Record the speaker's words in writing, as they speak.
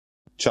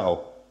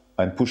Ciao,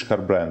 I'm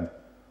pushkarbrand.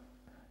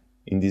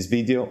 In this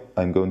video,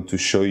 I'm going to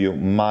show you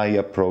my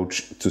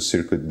approach to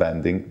circuit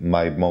bending,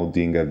 my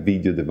modding a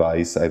video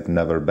device I've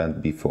never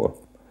bent before.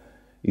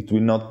 It will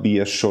not be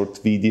a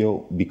short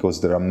video because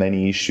there are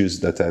many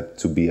issues that have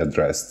to be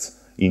addressed.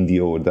 In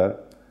the order,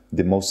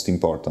 the most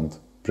important,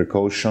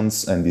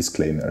 precautions and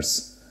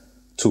disclaimers,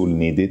 tool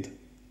needed,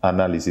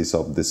 analysis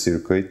of the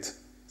circuit,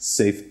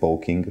 safe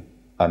poking,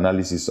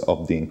 analysis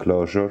of the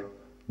enclosure,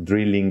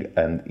 drilling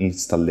and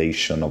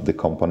installation of the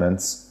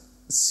components,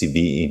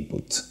 CV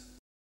input.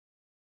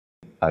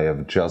 I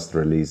have just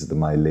released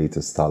my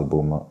latest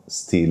album,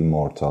 Still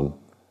Mortal.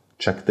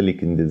 Check the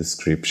link in the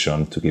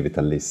description to give it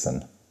a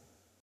listen.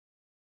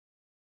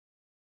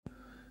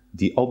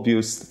 The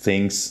obvious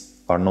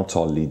things are not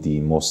only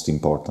the most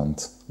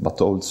important, but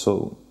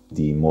also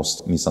the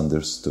most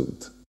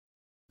misunderstood.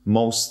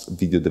 Most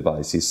video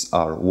devices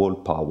are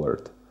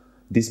wall-powered.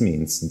 This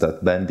means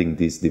that bending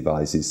these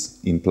devices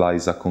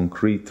implies a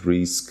concrete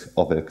risk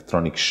of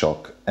electronic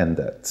shock and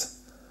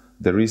death.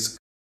 The risk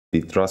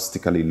can be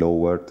drastically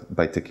lowered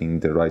by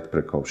taking the right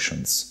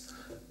precautions.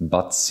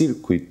 But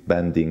circuit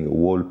bending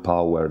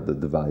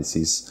wall-powered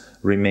devices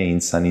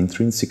remains an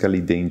intrinsically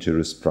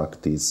dangerous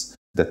practice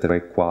that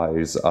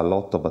requires a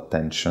lot of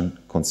attention,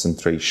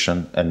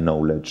 concentration and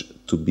knowledge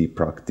to be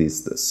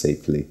practiced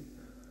safely.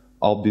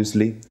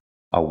 Obviously,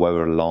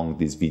 however long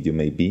this video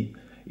may be,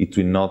 it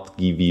will not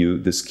give you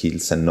the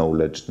skills and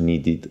knowledge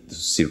needed to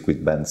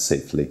circuit bend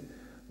safely.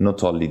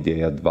 Not only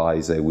the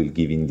advice I will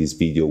give in this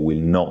video will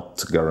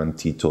not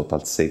guarantee total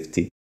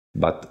safety,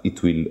 but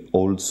it will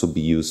also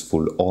be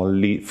useful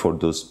only for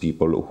those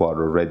people who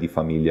are already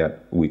familiar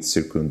with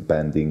circuit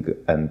bending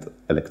and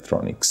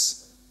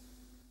electronics.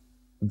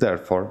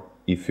 Therefore,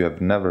 if you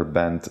have never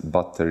bent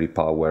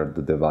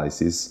battery-powered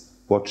devices,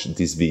 watch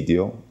this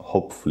video,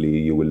 hopefully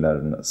you will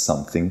learn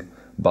something.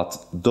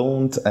 But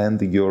don't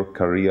end your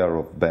career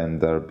of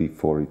bender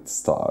before it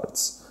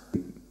starts.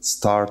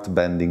 Start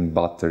bending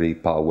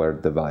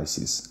battery-powered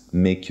devices.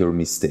 Make your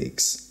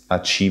mistakes.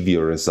 Achieve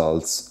your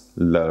results.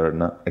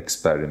 Learn.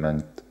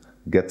 Experiment.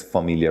 Get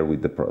familiar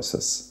with the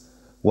process.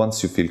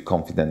 Once you feel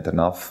confident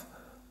enough,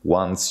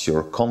 once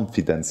your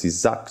confidence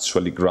is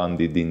actually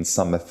grounded in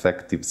some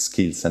effective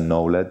skills and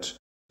knowledge,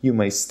 you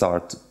may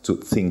start to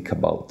think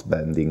about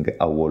bending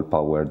a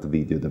wall-powered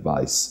video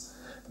device.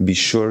 Be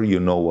sure you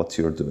know what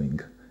you're doing.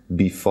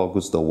 Be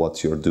focused on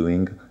what you're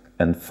doing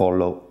and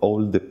follow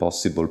all the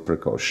possible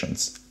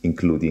precautions,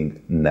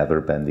 including never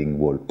bending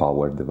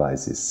wall-powered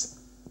devices.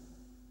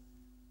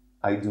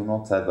 I do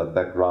not have a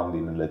background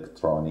in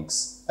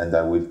electronics and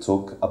I will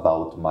talk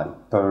about my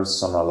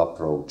personal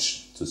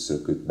approach to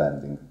circuit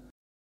bending.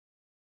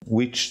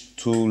 Which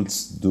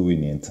tools do we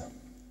need?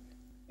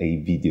 A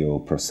video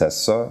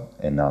processor,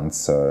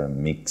 enhancer,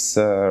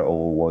 mixer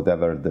or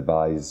whatever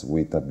device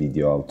with a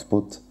video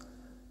output,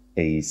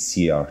 a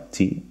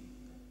CRT,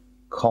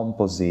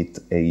 composite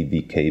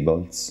AV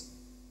cables,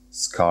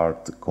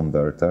 SCART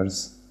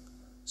converters,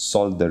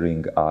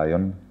 soldering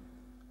iron,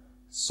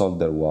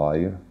 solder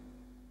wire,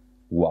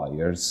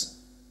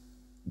 wires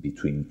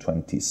between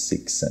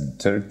 26 and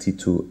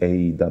 32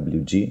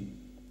 AWG,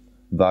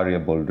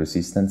 variable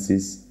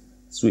resistances,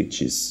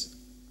 switches,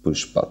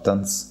 push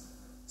buttons,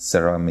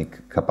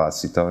 ceramic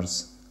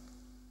capacitors,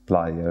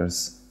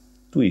 pliers,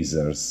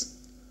 tweezers,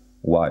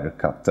 wire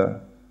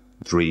cutter,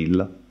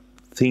 drill,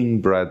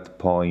 thin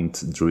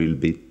breadpoint drill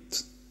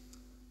bit,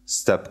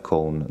 step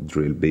cone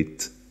drill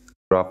bit,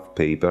 graph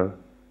paper,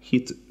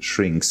 heat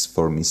shrinks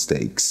for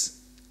mistakes,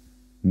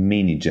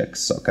 mini jack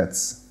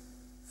sockets,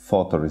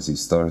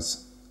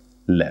 photoresistors,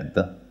 LED,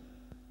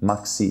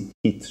 maxi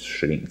heat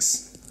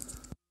shrinks.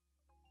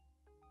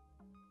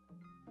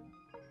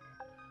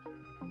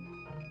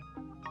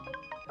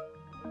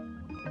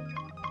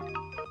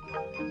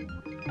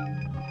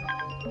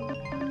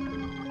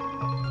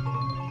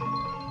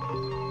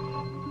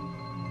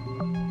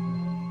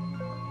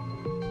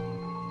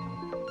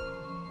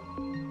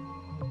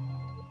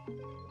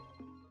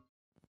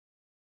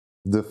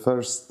 The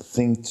first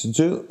thing to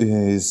do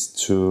is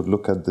to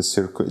look at the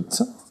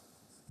circuit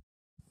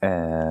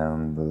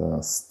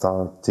and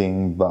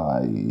starting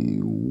by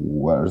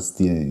where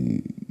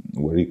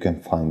you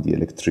can find the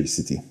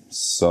electricity.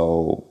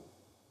 So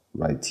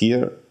right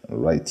here,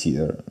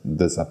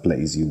 there's a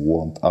place you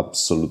want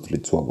absolutely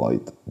to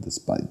avoid,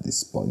 despite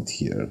this point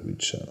here,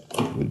 which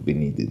will be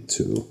needed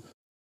to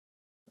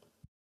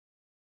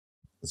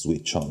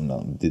switch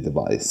on the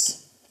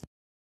device.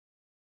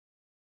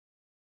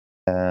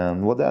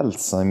 And what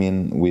else? I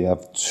mean, we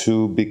have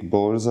two big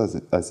boards as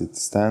it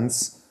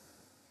stands.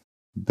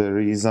 There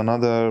is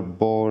another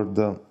board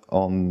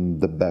on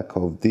the back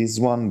of this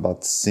one,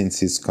 but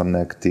since it's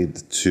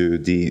connected to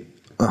the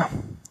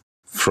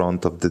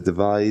front of the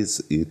device,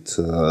 it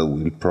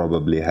will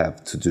probably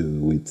have to do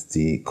with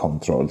the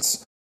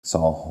controls.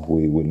 So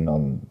we will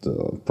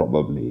not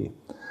probably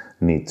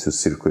need to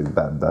circuit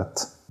bend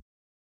that.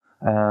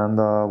 And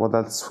what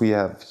else we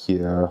have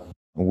here?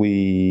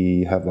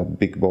 We have a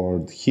big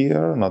board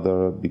here,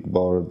 another big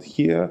board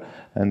here,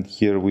 and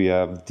here we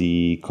have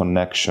the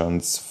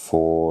connections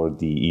for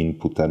the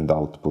input and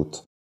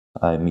output.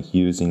 I'm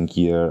using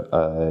here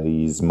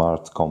a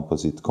smart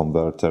composite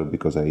converter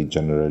because I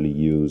generally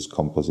use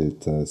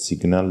composite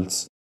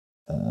signals.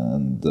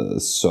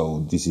 And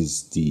so this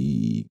is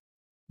the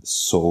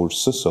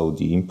source, so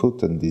the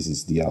input, and this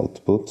is the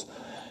output.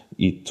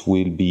 It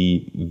will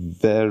be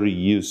very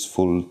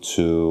useful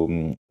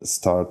to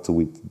start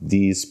with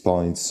these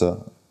points,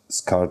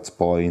 SCART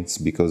points,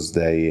 because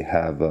they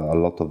have a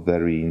lot of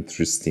very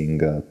interesting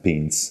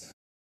pins.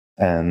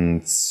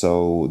 And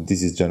so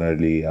this is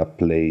generally a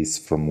place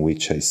from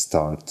which I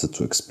start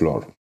to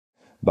explore.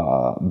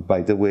 But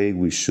by the way,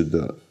 we should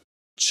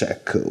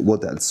check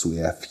what else we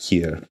have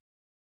here.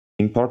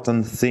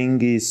 Important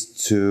thing is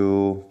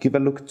to give a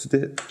look to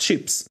the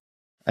chips.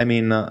 I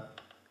mean,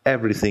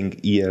 everything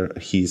here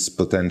is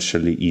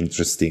potentially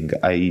interesting.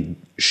 I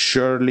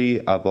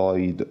surely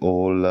avoid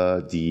all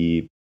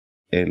the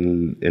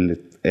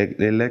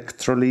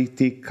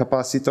electrolytic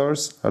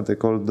capacitors. Are they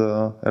called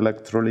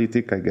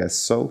electrolytic? I guess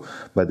so.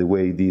 By the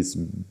way, these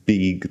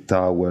big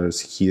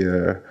towers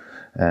here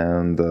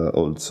and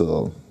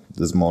also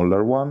the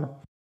smaller one.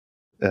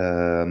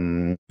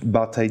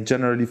 But I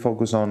generally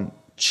focus on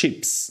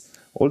chips.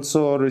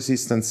 Also,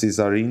 resistances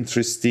are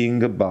interesting,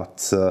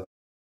 but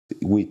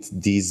with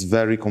these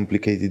very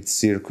complicated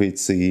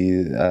circuits,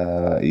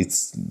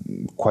 it's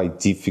quite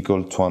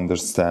difficult to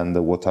understand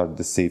what are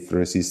the safe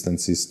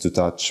resistances to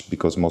touch,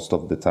 because most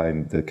of the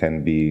time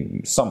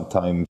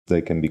sometimes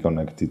they can be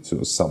connected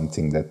to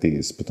something that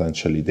is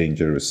potentially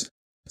dangerous.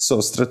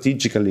 So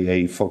strategically,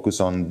 I focus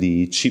on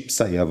the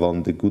chips I have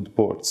on the good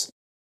boards.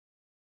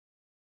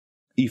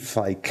 If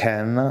I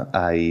can,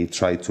 I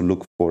try to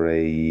look for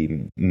a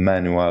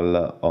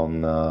manual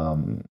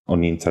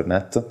on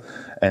internet,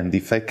 and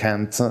if I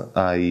can't,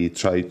 I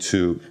try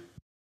to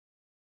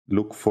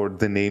look for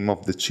the name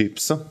of the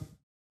chips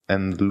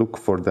and look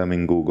for them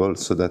in Google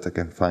so that I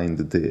can find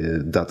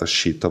the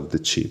datasheet of the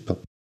chip.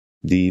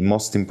 The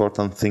most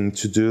important thing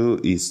to do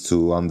is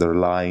to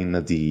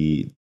underline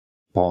the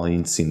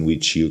points in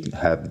which you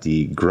have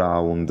the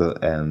ground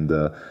and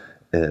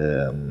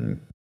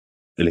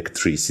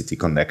electricity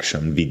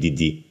connection,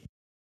 VDD.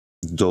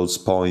 Those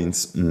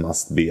points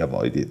must be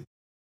avoided.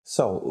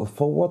 So,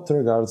 for what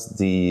regards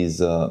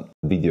this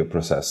video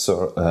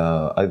processor,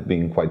 I've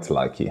been quite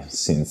lucky,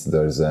 since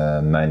there's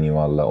a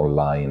manual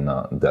online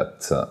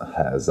that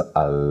has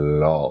a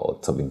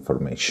lot of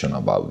information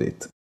about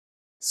it.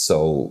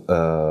 So,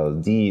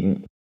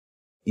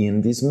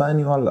 in this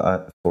manual,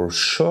 for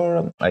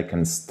sure, I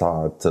can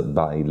start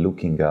by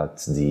looking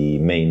at the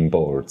main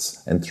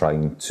boards and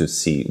trying to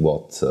see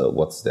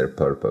what's their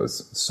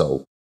purpose.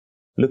 So,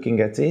 looking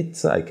at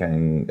it, I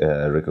can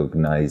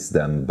recognize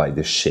them by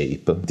the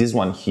shape. This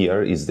one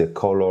here is the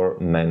color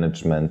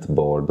management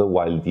board,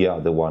 while the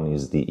other one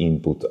is the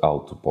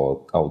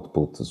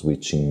input-output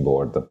switching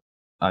board.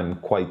 I'm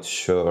quite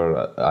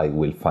sure I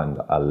will find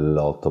a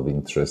lot of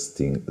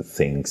interesting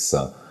things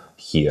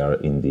here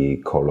in the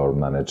color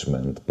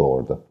management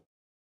board.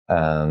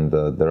 And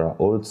there are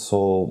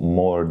also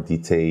more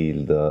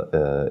detailed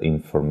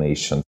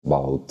information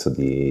about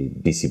the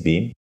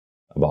PCB,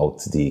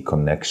 about the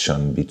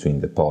connection between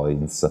the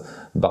points,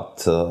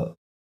 but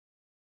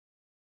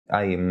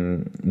I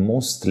am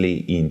mostly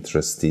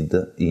interested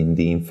in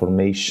the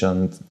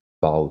information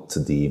about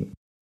the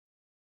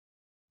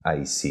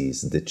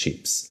ICs, the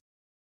chips.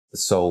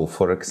 So,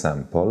 for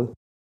example,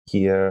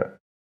 here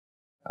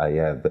I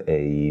have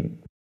a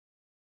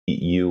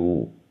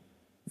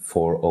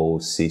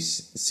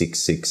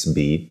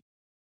U4066B,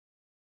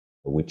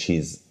 which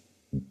is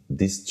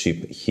this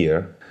chip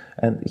here,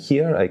 and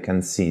here I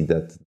can see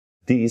that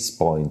these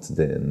points,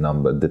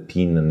 the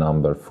pin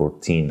number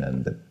 14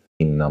 and the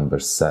pin number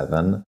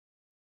 7,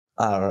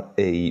 are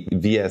a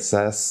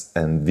VSS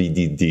and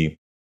VDD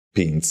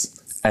pins,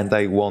 and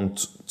I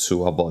want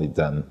to avoid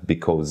them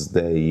because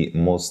they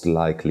most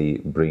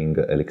likely bring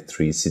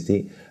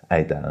electricity,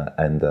 and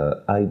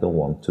I don't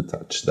want to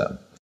touch them.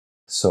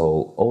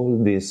 So all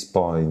these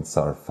points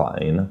are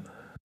fine.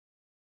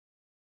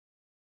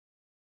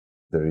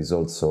 There is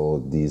also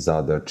this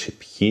other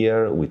chip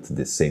here with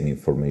the same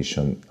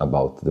information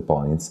about the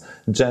points.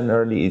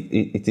 Generally,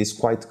 it is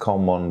quite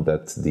common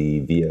that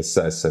the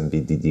VSS and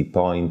VDD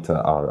point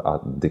are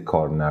at the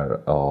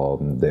corner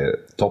of the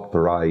top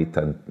right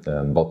and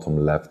bottom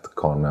left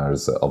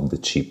corners of the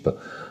chip.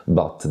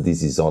 But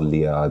this is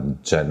only a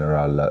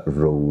general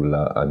rule.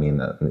 I mean,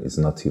 it's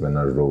not even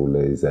a rule,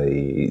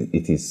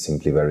 it is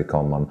simply very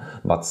common.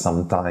 But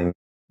sometimes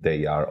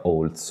they are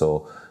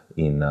also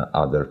in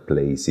other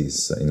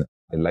places.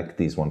 I like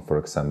this one, for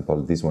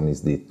example. This one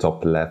is the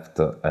top left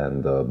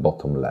and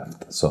bottom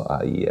left. So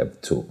I have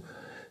to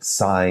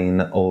sign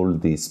all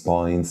these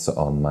points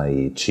on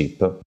my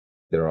chip.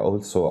 There are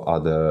also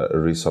other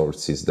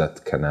resources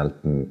that can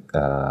help me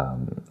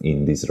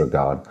in this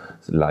regard,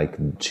 like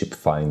chip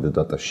find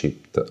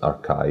datasheet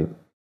archive.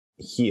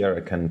 Here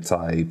I can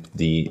type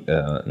the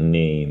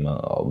name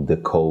of the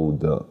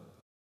code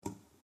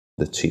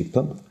the chip,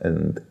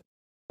 and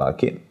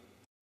lucky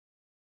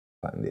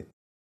find it,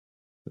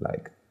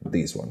 like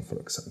this one, for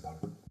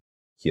example.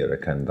 Here I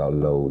can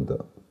download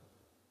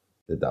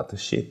the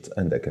datasheet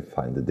and I can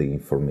find the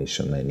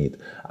information I need.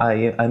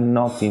 I'm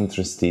not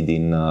interested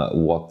in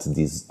what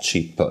this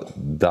chip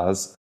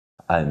does.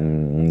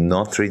 I'm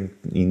not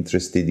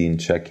interested in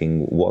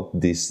checking what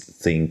these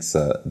things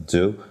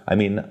do. I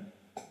mean,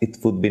 it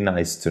would be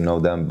nice to know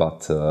them,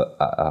 but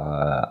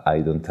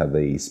I don't have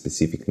a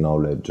specific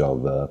knowledge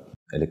of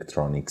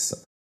electronics.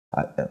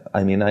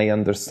 I mean, I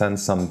understand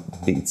some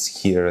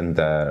bits here and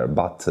there,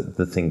 but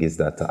the thing is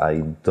that I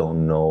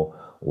don't know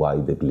why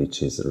the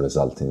glitch is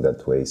resulting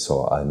that way.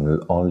 So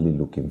I'm only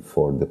looking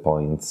for the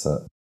points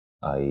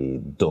I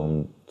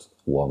don't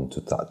want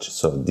to touch.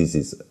 So this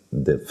is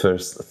the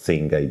first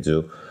thing I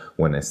do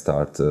when I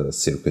start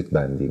circuit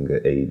bending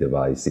a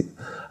device.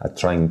 I'm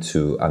trying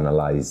to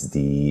analyze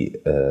the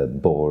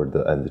board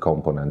and the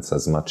components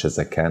as much as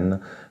I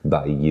can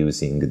by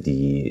using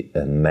the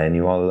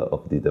manual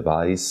of the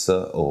device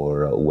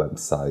or a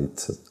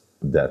website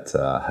that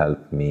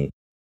help me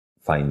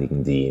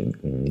finding the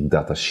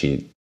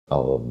datasheet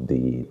of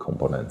the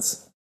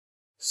components.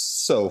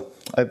 So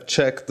I've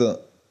checked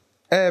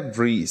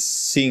every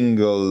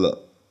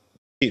single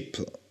chip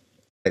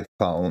I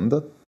found,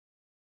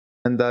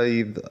 and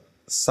I've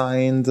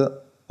signed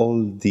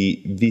all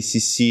the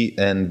VCC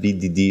and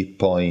VDD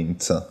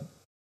points.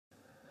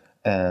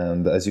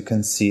 And as you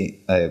can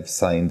see, I have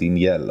signed in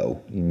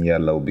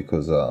yellow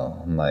because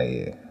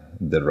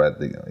the red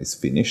is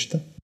finished.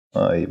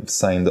 I've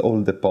signed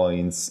all the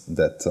points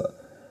that I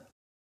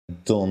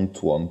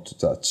don't want to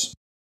touch.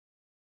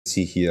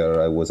 See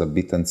here, I was a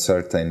bit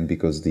uncertain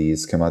because the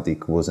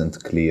schematic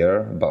wasn't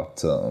clear,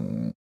 but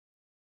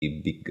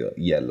the big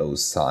yellow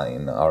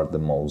sign are the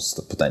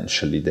most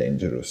potentially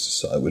dangerous,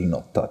 so I will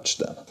not touch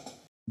them.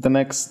 The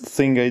next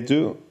thing I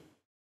do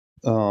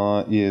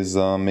is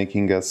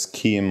making a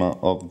scheme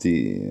of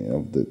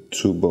the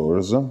two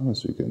boards.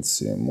 As you can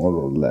see, more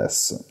or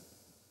less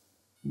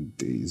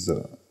these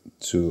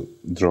two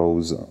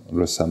draws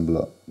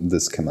resemble the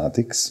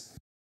schematics.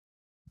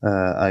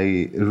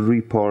 I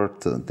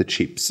report the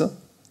chips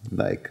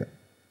like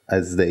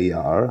as they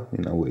are,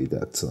 in a way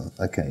that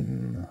I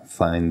can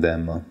find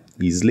them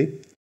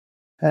easily.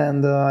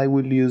 And I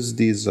will use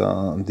this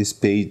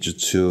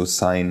page to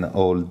sign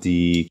all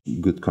the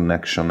good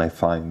connection I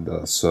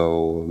find.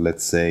 So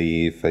let's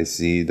say if I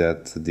see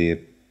that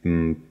the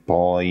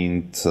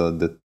point,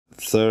 the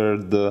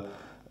third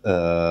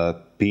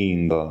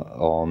pin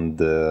on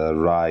the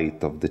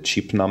right of the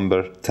chip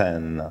number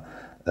 10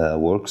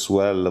 works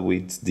well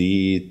with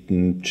the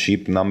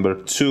chip number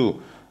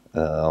 2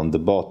 on the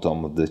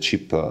bottom of the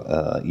chip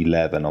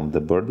 11 of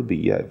the board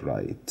B, I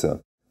write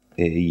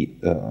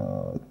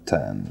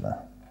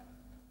A10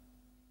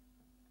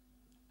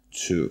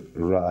 to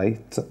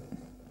right to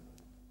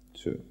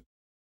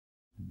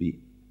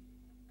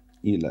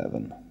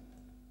B11.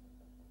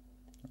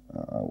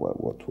 Well,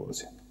 what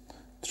was it?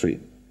 3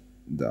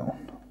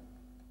 down.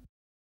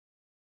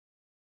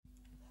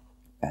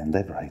 And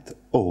I write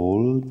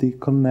all the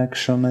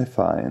connection I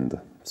find.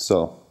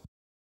 So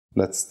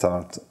let's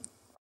start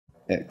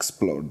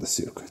explore the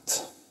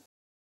circuit.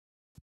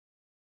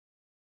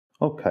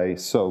 Okay,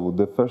 so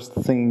the first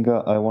thing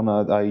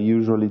I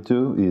usually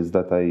do is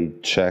that I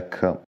check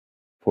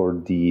for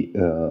the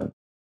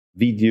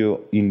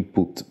video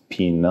input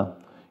pin.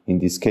 In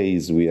this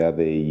case, we have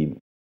a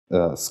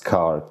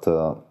SCART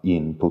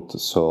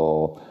input,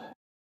 so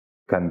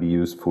it can be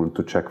useful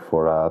to check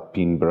for a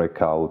pin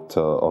breakout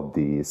of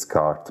the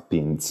SCART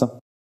pins.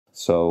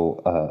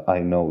 So I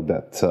know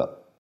that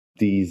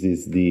this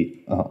is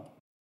the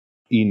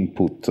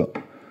input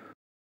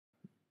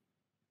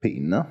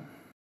pin,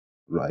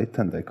 right?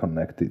 And I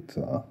connect it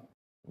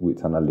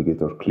with an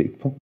alligator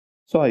clip.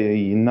 So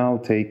I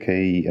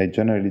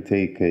generally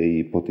take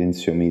a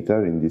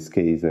potentiometer. In this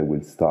case, I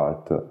will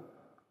start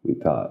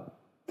with a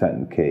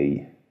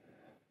 10K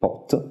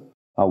pot.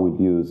 I will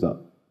use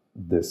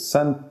the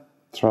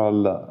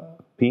central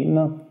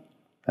pin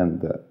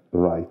and the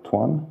right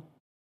one.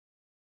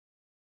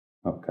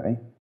 Okay.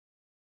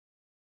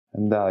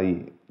 And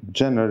I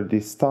generally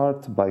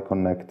start by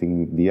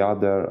connecting the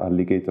other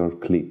alligator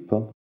clip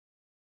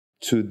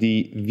to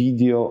the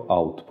video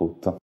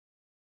output.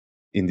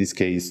 In this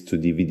case, to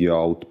the video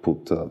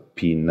output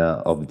pin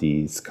of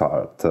the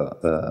SCART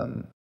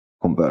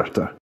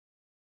converter.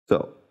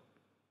 So,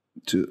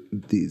 to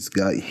this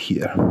guy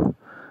here.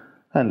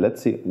 And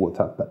let's see what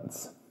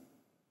happens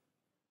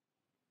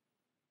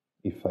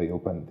if I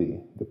open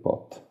the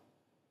pot.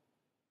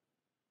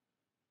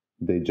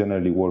 They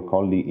generally work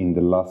only in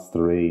the last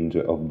range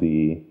of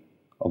the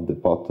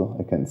pot.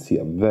 I can see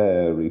a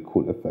very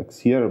cool effects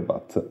here,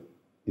 but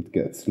it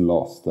gets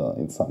lost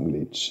in some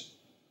glitch.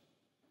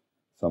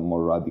 Some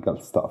more radical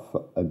stuff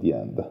at the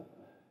end.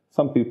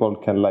 Some people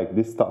can like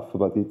this stuff,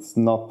 but it's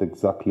not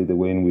exactly the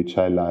way in which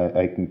I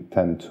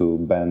tend to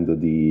bend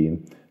the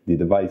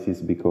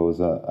devices,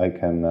 because I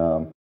can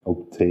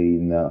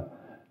obtain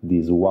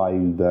these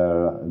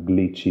wilder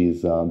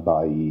glitches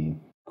by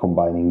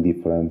combining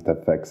different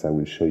effects I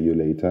will show you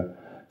later.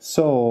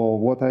 So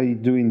what I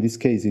do in this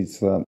case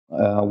is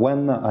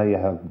when I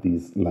have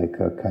these like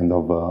a kind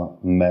of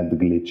mad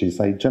glitches,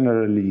 I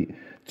generally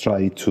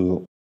try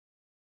to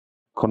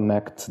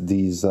connect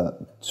these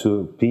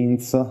two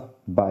pins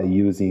by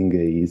using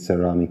a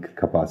ceramic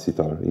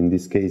capacitor. In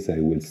this case I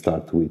will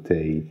start with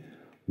a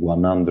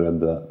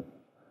 100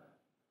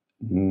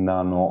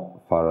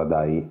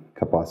 nanofarad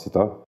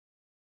capacitor.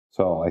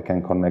 So I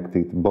can connect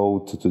it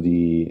both to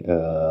the,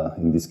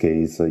 in this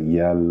case,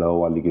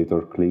 yellow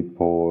alligator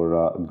clip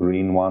or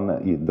green one,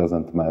 it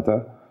doesn't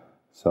matter.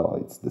 So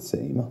it's the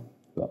same.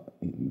 So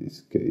in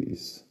this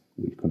case,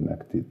 we'll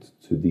connect it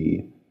to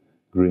the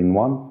green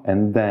one.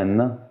 And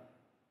then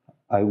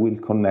I will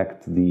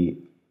connect the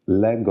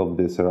leg of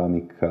the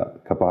ceramic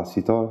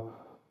capacitor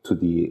to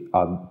the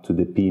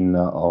pin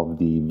of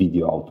the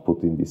video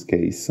output in this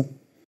case.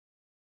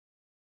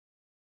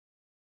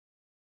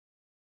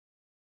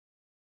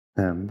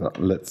 And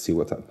let's see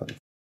what happens.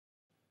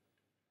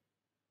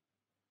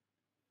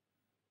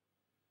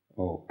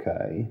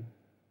 Okay,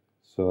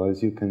 so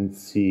as you can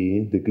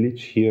see, the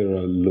glitch here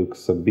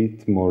looks a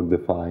bit more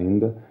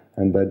defined,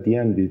 and at the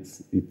end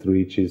it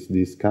reaches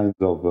this kind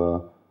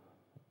of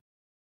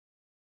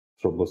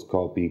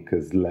stroboscopic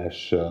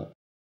slash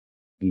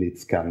lit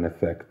scan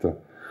effect,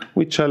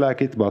 which I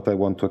like it, but I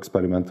want to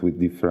experiment with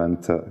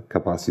different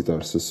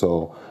capacitors.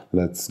 So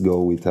let's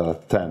go with a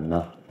 10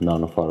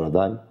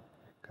 nanofarad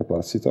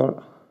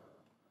capacitor.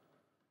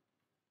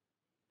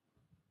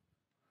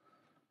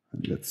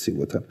 And let's see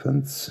what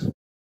happens.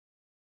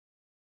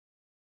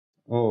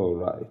 All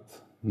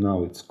right,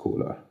 now it's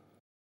cooler.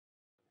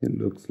 It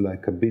looks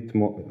like a bit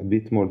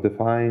more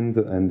defined,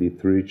 and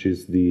it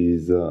reaches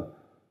this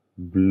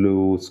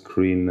blue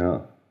screen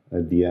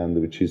at the end,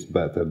 which is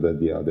better than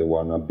the other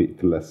one, a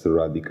bit less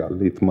radical.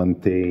 It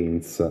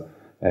maintains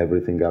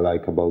everything I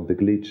like about the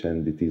glitch,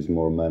 and it is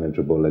more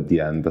manageable at the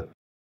end.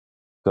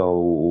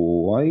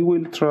 So I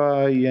will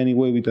try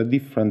anyway with a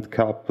different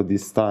cap,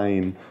 this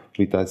time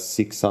with a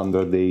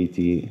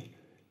 680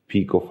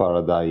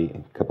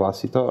 picofarad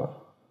capacitor.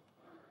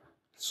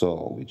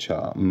 So with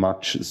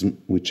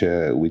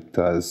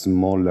a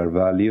smaller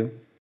value.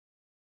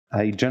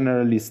 I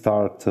generally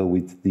start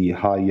with the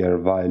higher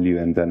value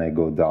and then I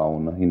go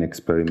down in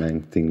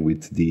experimenting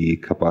with the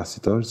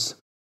capacitors.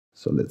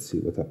 So let's see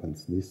what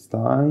happens this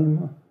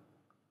time.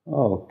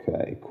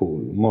 Okay,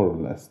 cool, more or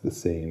less the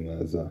same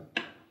as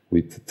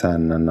with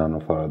 10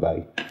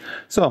 nanofarad.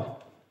 So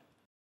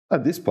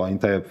at this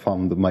point I have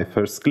found my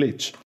first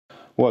glitch.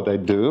 What I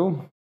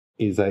do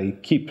is I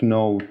keep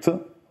note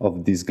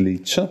of this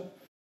glitch,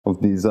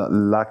 of this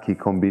lucky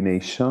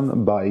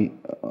combination by,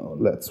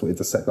 let's wait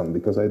a second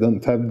because I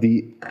don't have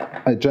the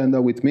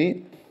agenda with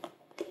me,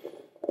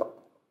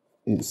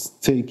 is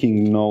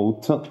taking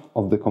note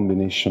of the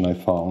combination I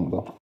found.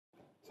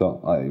 So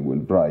I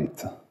will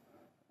write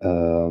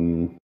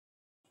the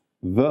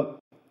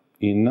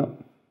in,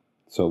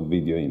 so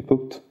video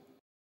input,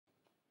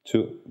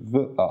 to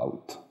the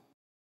out.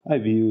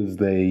 I've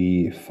used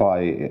a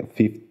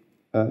 50,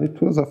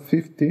 it was a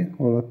 50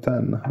 or a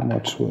 10, how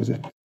much was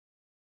it?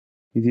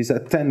 It is a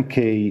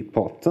 10K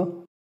pot,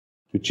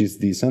 which is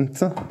decent,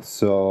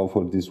 so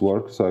for this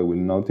work, so I will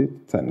note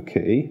it,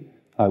 10K.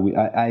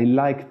 I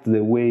liked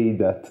the way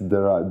that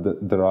there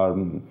are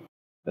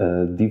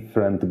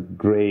different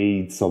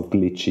grades of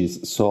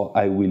glitches, so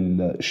I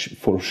will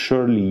for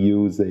surely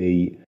use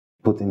a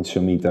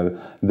potentiometer.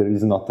 There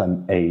is not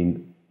an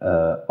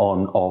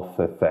on-off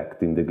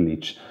effect in the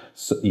glitch.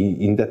 So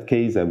in that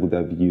case, I would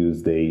have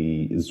used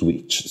a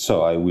switch.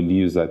 So I will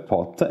use a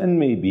pot, and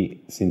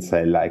maybe since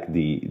I like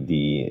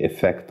the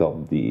effect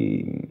of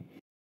the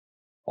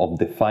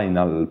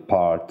final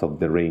part of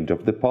the range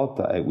of the pot,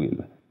 I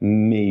will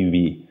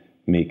maybe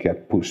make a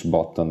push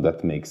button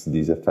that makes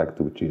this effect,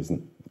 which is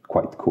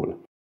quite cool.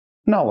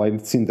 Now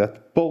I've seen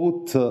that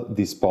both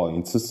these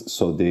points,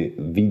 so the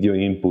video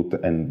input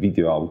and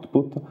video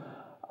output,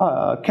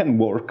 can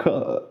work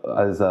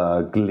as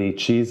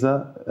glitches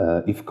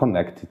if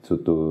connected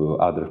to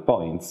other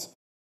points.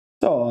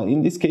 So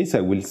in this case I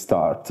will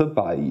start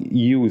by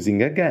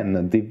using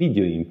again the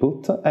video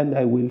input, and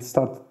I will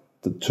start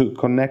to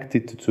connect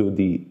it to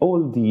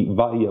all the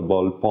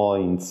viable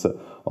points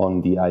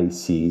on the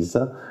ICs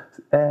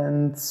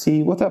and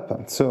see what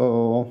happens.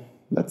 So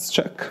let's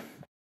check.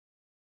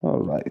 All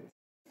right,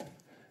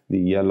 the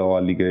yellow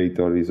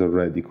alligator is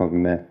already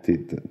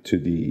connected to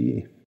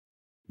the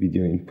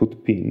video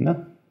input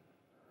pin.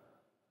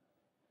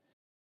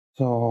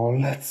 So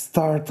let's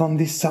start on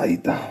this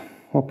side.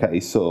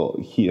 Okay, so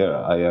here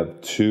I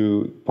have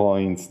 2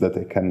 points that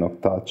I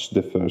cannot touch,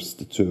 the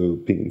first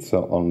 2 pins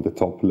on the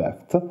top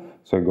left.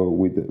 So I go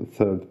with the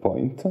third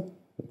point.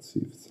 Let's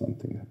see if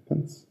something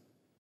happens.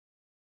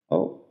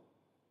 Oh,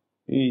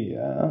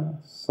 yeah,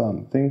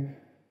 something.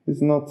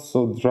 It's not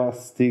so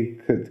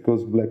drastic, it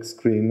goes black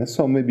screen.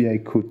 So maybe I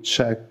could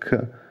check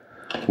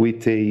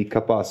with a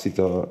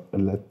capacitor.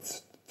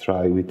 Let's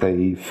try with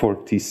a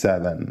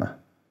 47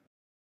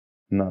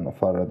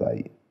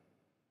 nanofarad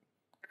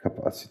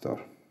capacitor.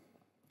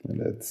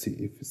 Let's see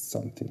if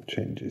something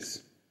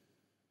changes.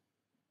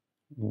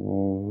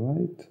 All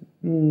right.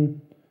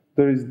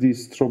 There is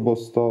this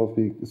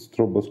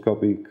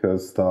stroboscopic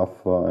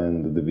stuff,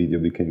 and the video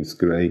becomes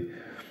gray.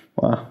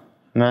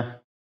 Nah,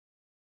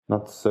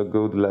 not so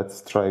good.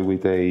 Let's try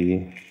with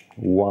a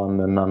 1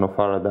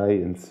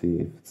 nanofarad and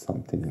see if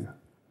something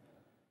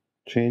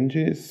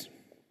changes.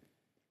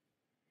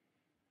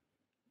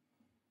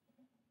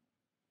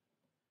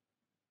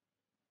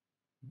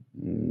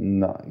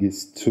 No,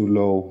 it's too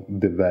low,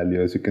 the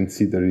value. As you can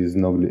see, there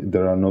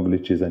are no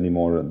glitches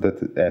anymore.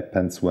 That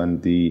happens when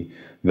the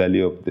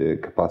value of the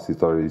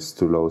capacitor is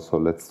too low. So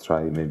let's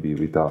try maybe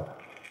with a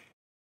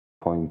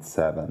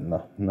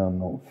 0.7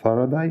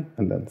 nanofarad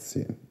and let's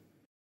see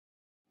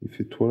if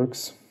it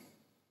works.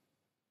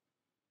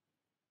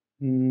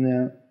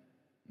 Yeah,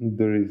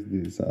 there is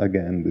this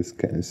again, this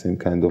same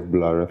kind of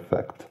blur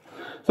effect.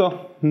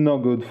 So no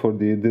good for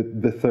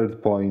the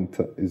third point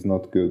is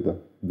not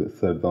good. The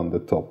third on the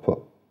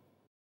top.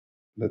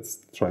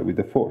 Let's try with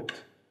the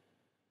fourth.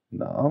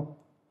 Now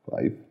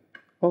 5.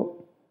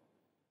 Oh,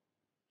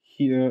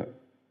 here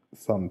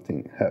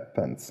something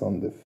happens on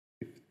the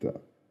fifth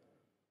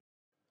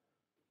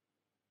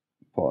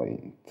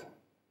point.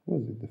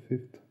 Was it the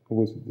fifth or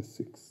was it the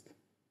sixth?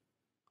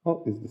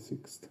 Oh, it's the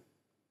sixth.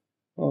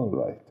 All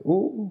right.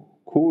 Oh,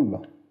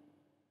 cool.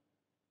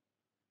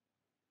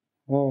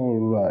 All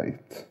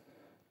right.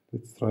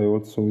 Let's try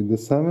also with the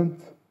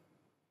seventh.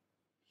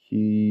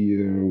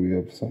 Here we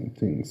have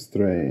something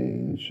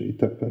strange.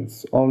 It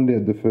happens only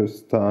at the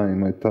first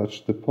time I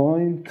touch the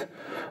point.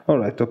 All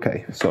right,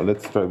 okay. So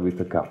let's try with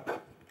the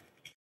cap.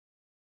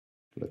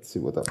 Let's see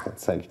what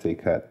happens. I'll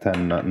take a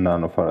 10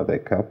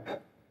 nanofarad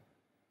cap.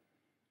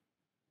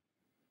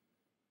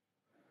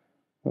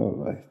 All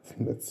right,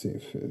 let's see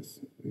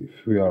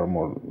if we are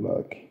more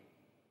lucky.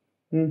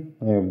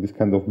 I have this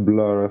kind of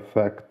blur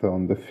effect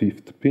on the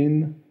fifth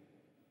pin.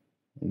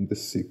 On the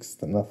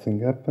sixth,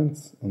 nothing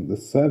happens. On the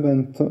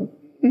seventh,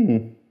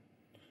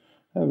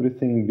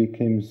 everything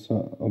becomes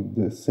of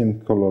the same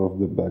color of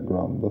the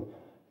background.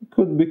 It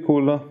could be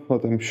cooler,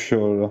 but I'm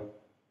sure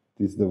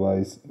this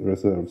device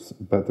reserves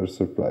better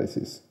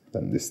surprises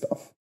than this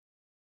stuff.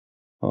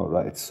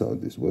 Alright, so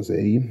this was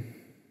a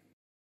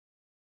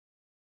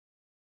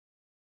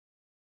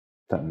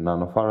 10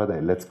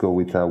 nanofarad. Let's go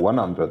with a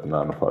 100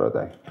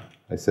 nanofarad.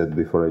 I said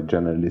before I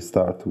generally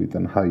start with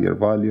a higher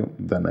value,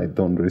 then I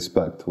don't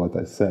respect what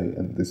I say,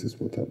 and this is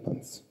what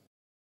happens.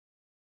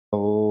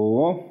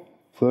 Oh,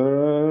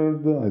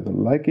 third, I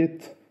don't like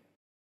it.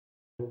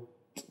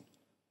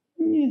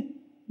 Yeah,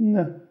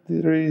 no,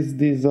 there is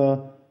this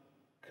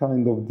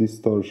kind of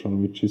distortion,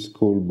 which is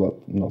cool,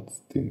 but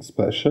nothing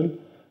special.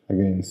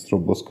 Again,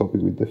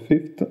 stroboscopic with the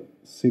fifth,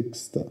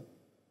 sixth,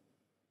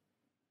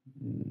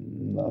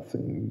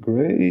 nothing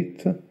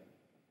great.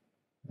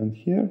 And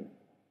here,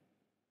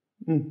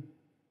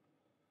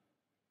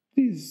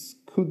 this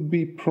could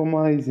be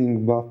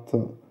promising, but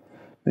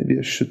maybe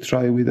I should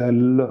try with a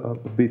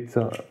bit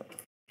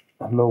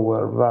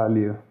lower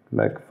value,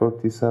 like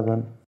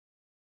 47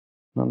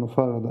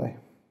 nanofarad.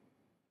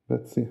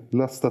 Let's see.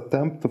 Last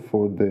attempt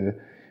for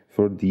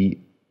the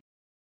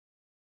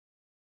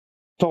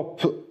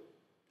top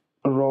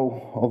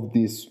row of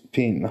this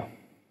pin.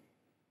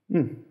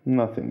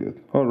 Nothing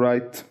good. All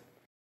right.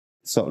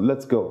 So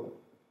let's go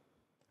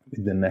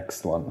with the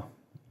next one.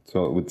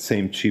 So with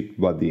same chip,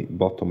 but the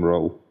bottom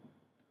row.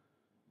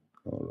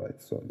 All right,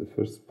 so the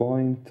first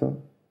point.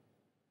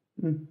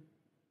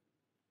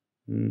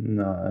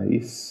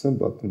 Nice,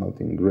 but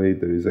nothing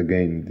great. There is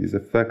again this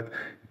effect.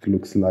 It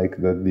looks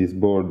like that this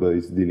board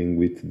is dealing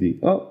with the...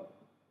 Oh,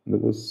 there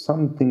was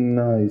something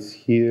nice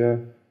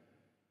here.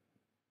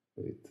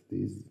 With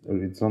this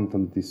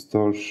horizontal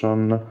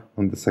distortion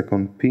on the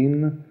second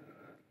pin.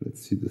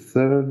 Let's see the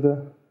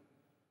third.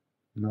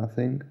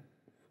 Nothing.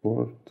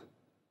 Fourth.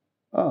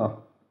 Ah,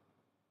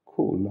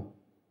 cool.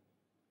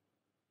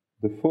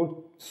 The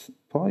fourth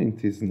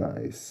point is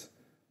nice.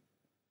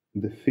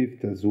 The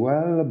fifth as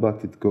well,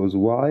 but it goes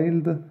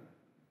wild.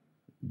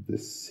 The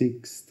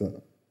sixth,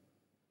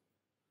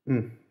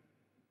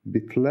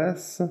 bit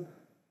less.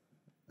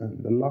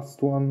 And the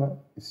last one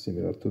is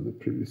similar to the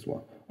previous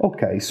one.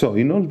 Okay, so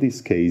in all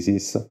these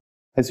cases,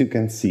 as you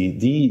can see,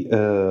 the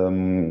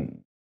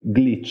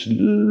glitch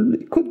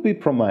could be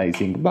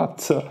promising,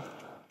 but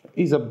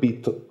is a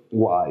bit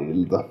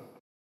wild.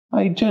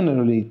 I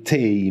generally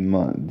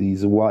tame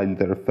these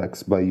wilder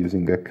effects by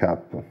using a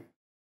cap,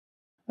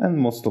 and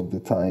most of the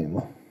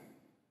time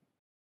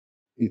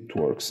it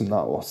works.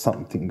 Now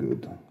something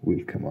good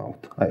will come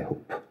out, I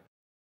hope.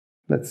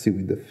 Let's see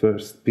with the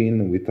first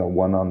pin with a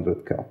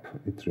 100 cap.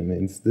 It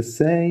remains the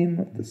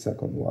same. The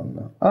second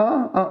one.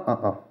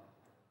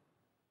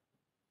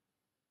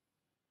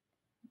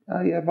 I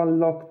have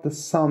unlocked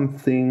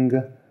something,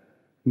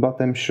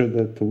 but I'm sure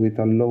that with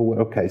a lower...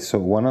 Okay, so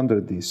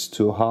 100 is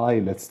too high.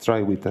 Let's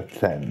try with a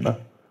 10.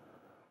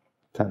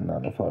 10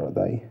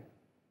 nanofarad.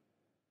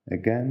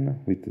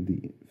 Again, with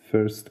the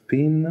first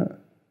pin.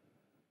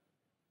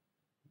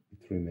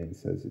 It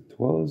remains as it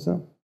was.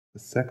 The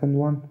second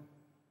one.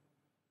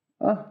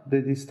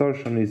 The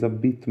distortion is a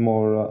bit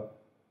more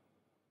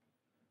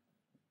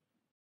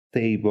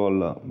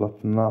stable,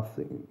 but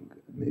nothing.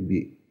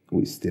 Maybe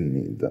we still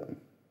need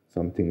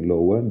something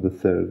lower. The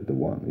third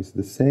one is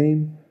the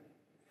same.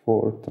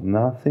 Fourth,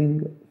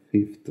 nothing.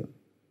 Fifth,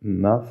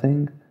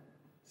 nothing.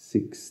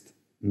 Sixth,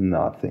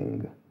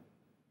 nothing.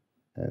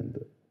 And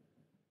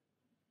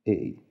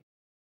eighth,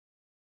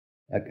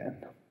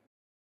 again.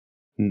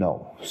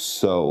 No,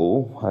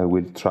 so I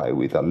will try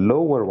with a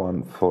lower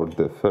one for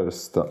the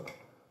first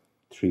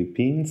 3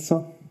 pins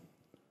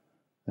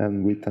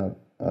and with a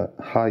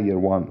higher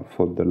one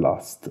for the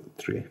last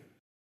 3.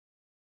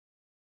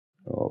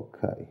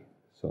 Okay,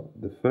 so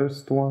the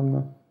first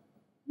one.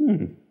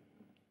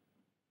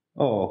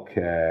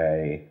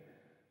 Okay,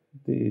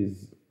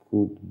 this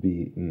could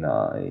be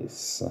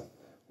nice.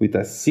 With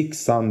a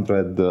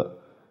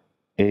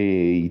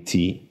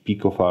 680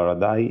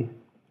 picofarad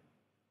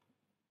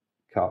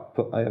cup,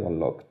 I have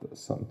unlocked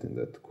something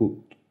that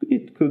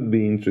could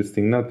be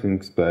interesting,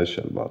 nothing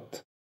special,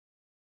 but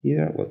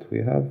here what we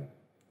have,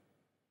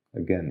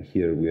 again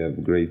here we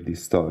have great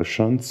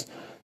distortions.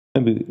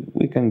 Maybe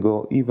we can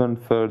go even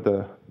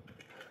further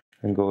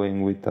and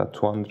going with a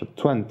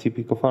 220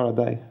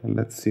 picofarad, and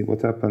let's see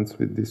what happens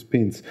with these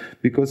pins,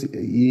 because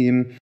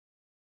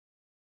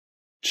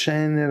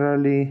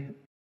generally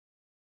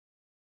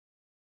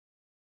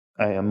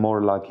I am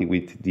more lucky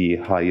with the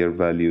higher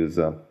values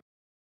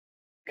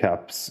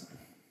caps,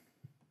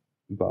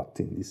 but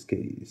in this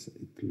case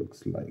it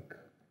looks like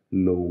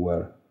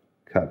lower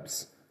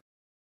caps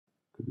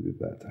could be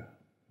better.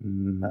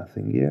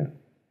 Nothing here.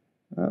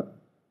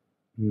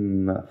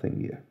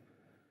 Nothing here.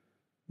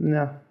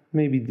 Nah,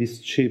 maybe this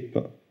chip,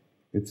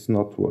 it's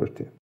not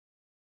worth it.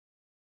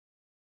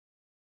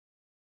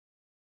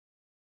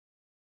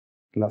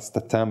 Last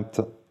attempt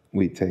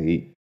with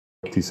a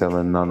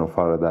 47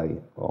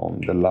 nanofarad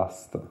on the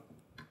last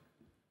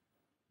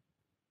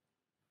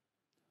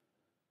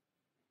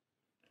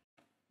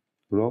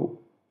row.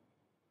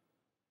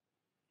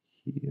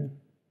 Here,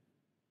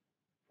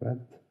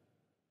 red,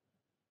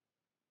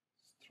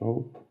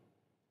 strobe,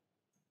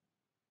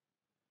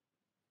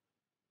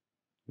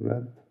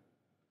 red,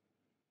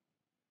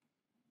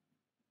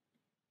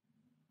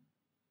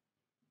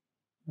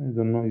 I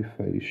don't know if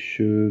I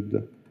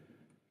should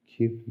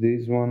keep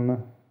this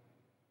one.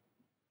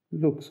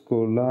 Looks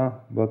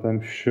cool, but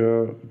I'm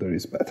sure there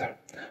is better.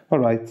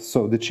 Alright,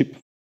 so the chip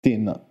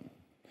 15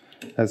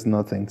 has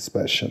nothing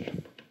special.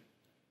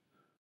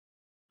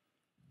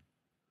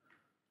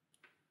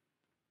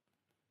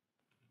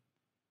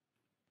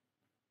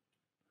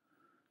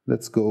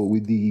 Let's go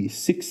with the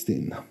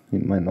 16.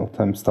 In my note,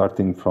 I'm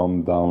starting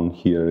from down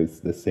here. It's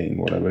the same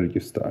wherever you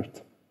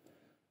start.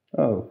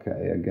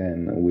 Okay,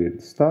 again,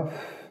 weird stuff.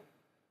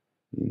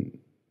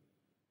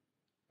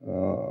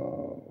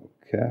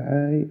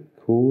 Okay,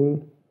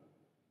 cool.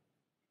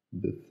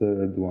 The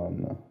third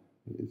one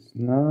is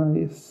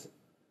nice.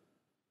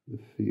 The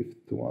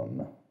fifth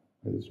one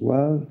as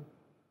well.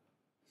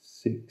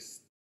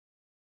 Sixth,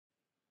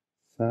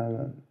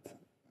 seventh,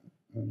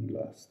 and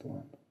last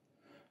one.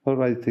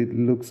 Alright, it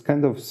looks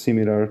kind of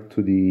similar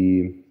to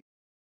the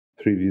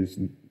previous,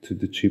 to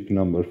the chip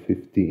number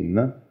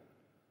 15.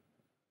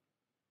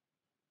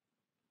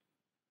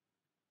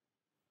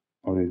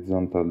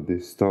 Horizontal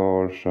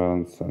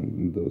distortions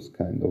and those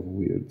kind of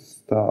weird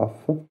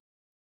stuff.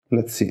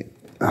 Let's see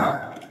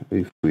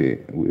if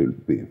we will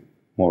be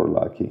more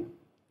lucky.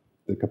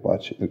 The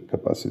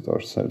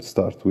capacitors, I'll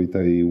start with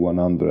a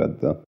 100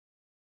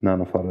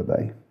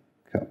 nanofarad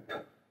cap.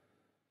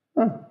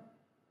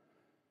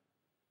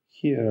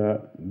 Here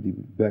the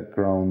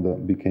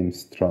background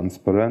becomes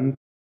transparent.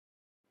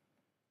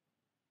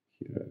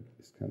 Here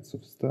these kinds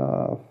of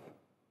stuff.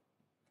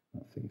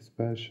 Nothing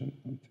special,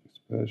 nothing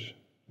special,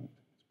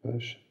 nothing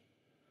special.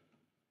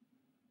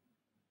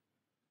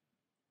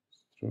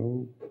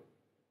 Strobe,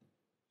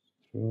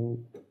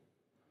 strobe.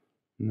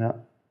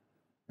 No,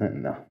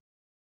 and no.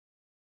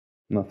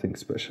 Nothing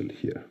special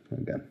here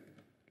again.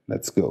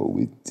 Let's go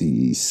with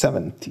the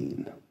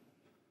 17.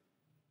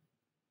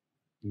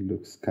 It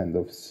looks kind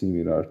of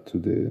similar to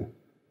the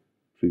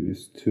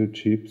previous 2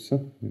 chips.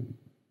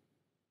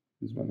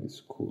 This one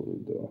is cool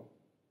though.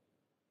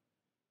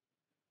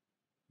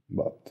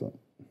 But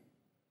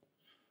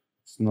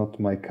it's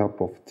not my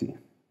cup of tea.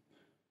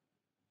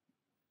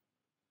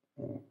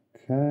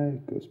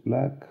 Okay, goes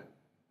black.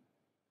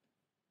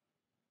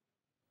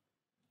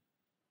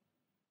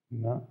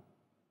 No.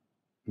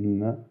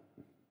 No.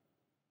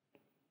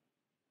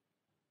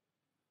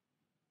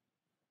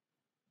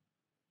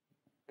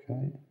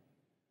 Okay.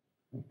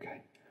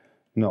 Okay.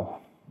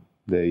 No,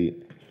 they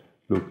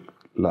look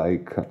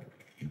like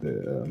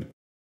the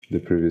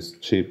previous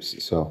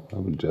chips, so I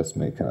will just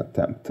make an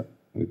attempt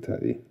with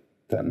a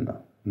 10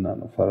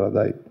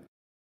 nanofarad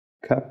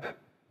cap,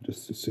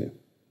 just to see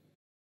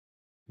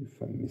if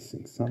I'm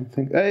missing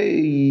something.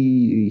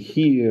 Hey,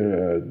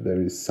 here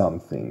there is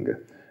something.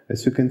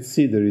 As you can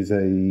see, there is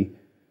a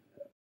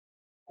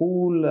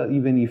cool,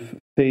 even if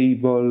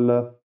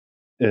stable,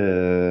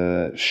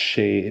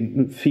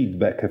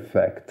 feedback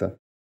effect.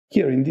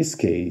 Here in these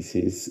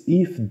cases,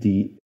 if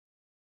it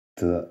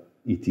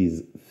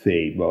is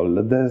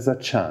fable, there's a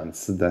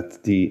chance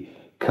that the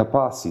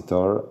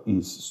capacitor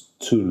is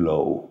too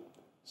low.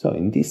 So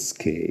in this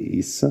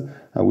case,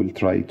 I will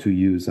try to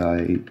use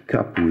a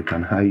cap with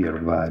a higher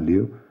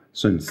value.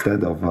 So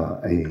instead of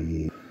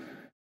a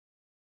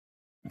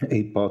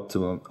pot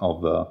of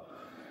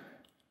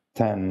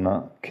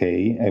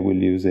 10K, I will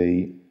use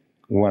a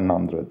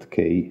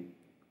 100K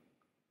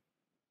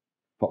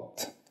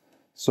pot.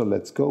 So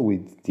let's go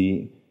with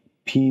the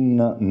pin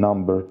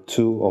number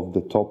 2 of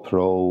the top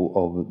row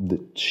of the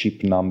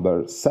chip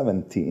number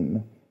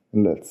 17.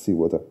 Let's see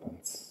what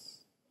happens.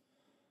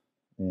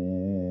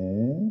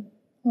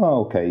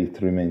 Okay,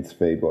 it remains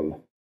fable.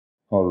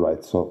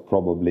 Alright, so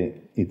probably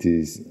it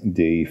is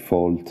the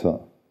fault,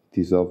 it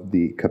is of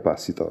the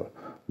capacitor,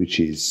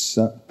 which is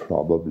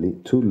probably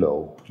too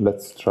low.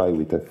 Let's try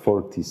with a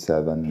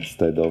 47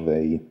 instead of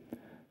a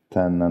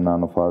 10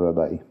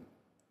 nanofarad.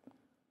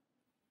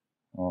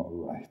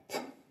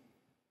 Alright.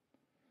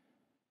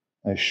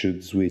 I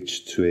should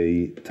switch to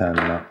a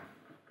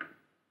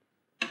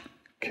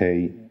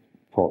 10K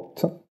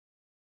pot.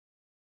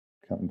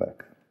 Come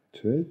back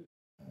to it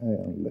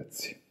and let's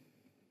see.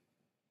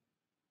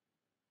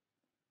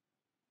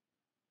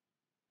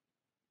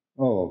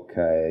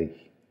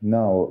 Okay,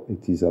 now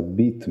it is a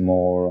bit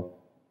more,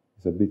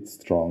 it's a bit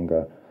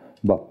stronger,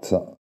 but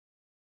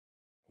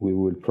we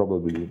will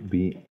probably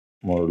be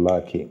more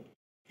lucky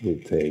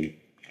with a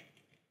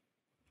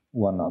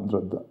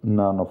 100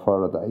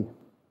 nanofarad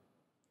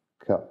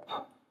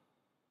cap.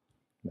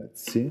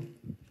 Let's see.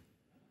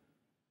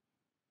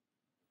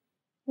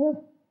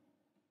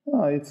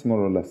 It's more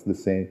or less the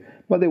same.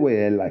 By the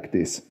way, I like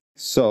this.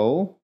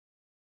 So,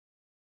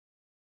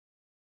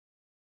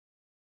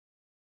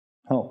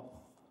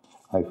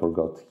 I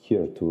forgot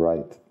here to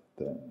write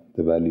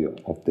the value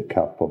of the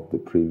cap of the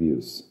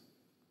previous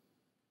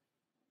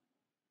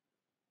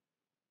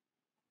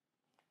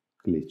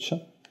glitch.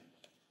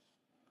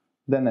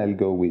 Then I'll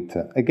go with,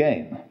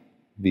 again,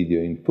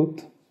 video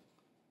input.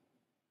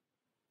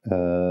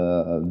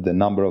 The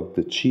number of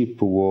the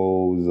chip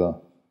was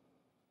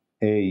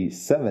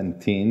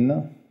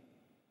A17,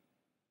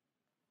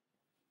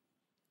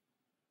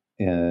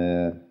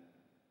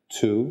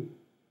 2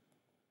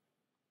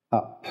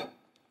 up,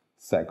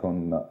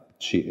 second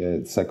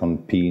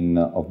pin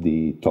of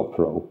the top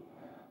row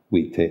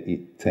with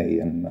a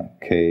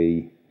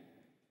 10K.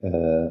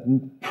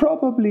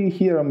 Probably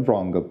here I'm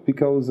wrong,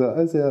 because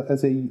as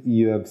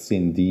you have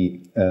seen,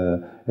 the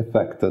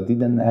effect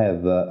didn't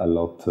have a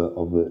lot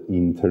of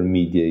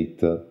intermediate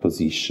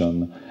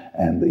position,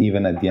 and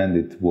even at the end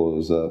it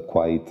was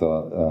quite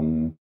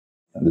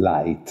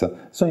light.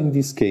 So in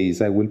this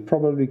case I will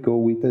probably go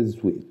with a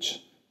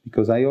switch,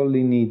 because I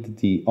only need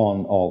the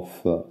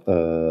on-off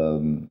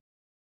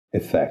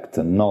effect,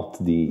 not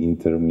the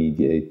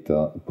intermediate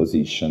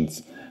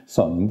positions.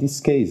 So in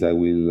this case I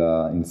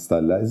will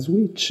install a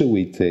switch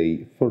with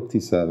a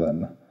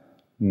 47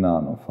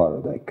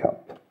 nanofarad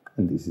cap,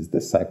 and this is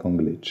the second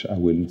glitch I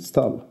will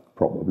install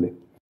probably.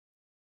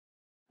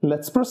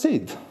 Let's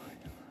proceed.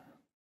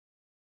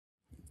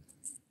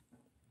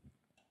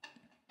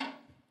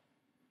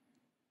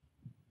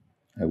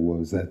 I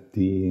was at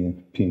the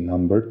pin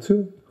number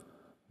 2.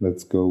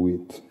 Let's go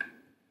with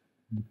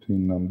the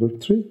pin number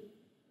 3.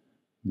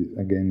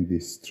 Again,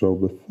 this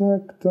strobe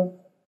effect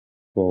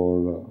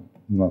for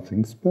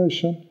nothing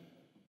special.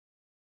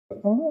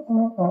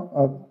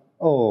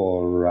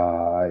 All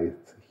right,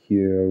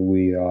 here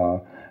we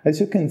are. As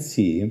you can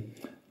see,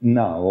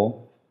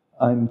 now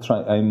I'm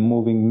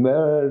moving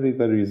very,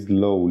 very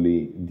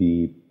slowly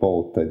the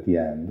pot at the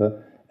end,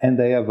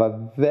 and I have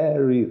a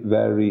very,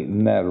 very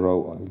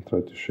narrow. I'll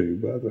try to show you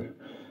better.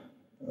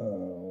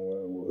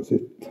 Where was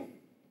it?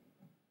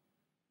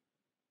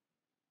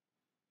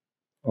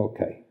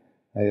 Okay.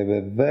 I have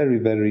a very,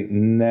 very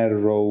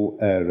narrow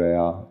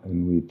area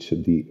in which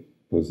the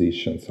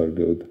positions are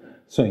good.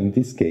 So in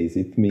this case,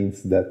 it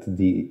means that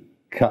the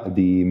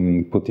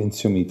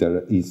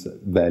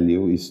potentiometer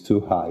value is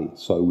too high.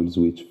 So I will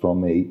switch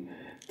from a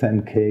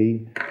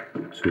 10K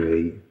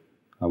to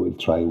I will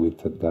try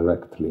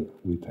directly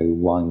with a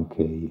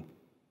 1K.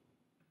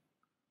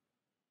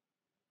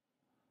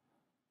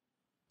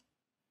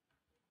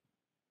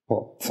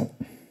 Pot.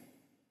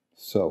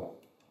 So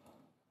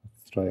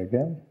let's try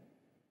again.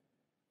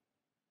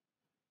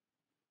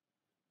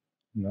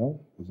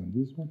 No, wasn't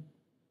this one.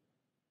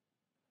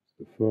 It's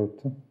the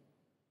fourth.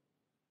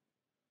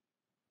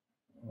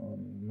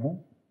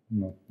 No,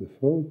 not the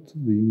fourth,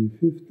 the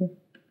fifth.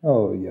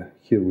 Oh yeah,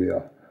 here we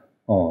are.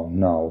 Oh,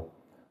 now.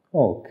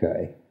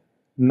 Okay.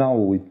 Now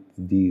with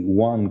the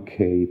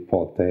 1K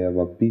pot, I have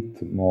a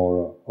bit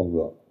more of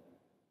a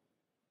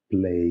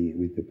play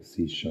with the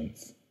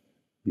positions.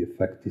 The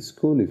effect is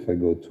cool. If I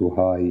go too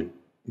high,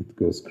 it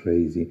goes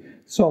crazy.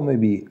 So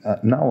maybe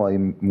now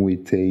I'm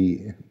with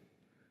a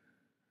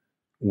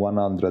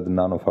 100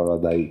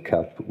 nanofarad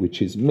cap,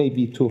 which is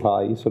maybe too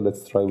high, so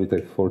let's try with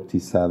a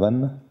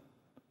 47.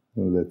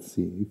 Let's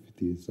see if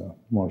it is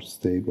more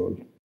stable.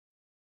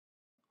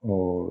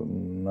 or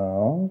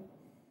no.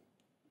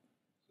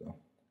 So.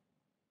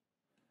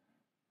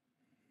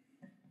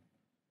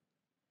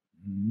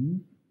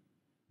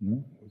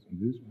 No,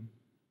 wasn't this one.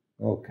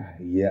 Okay,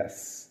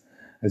 yes.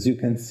 As you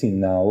can see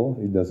now,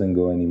 it doesn't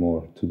go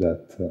anymore to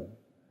that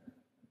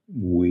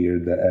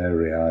weird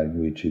area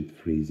in which it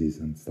freezes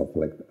and stuff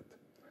like that.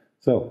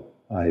 So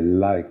I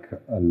like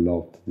a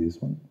lot this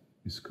one.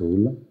 It's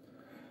cool.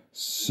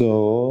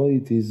 So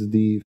it is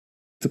the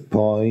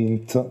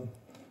point.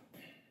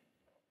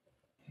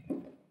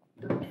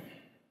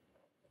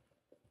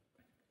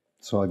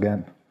 So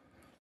again,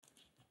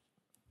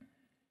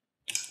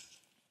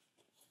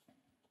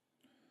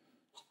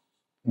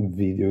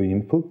 video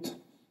input,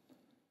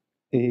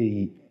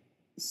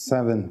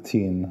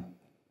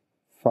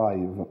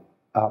 A17.5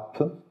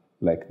 up,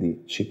 like the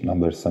chip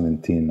number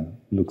 17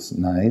 looks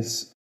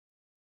nice.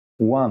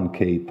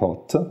 1K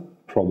pot,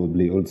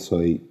 probably also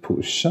a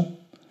push.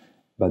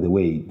 By the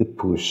way, the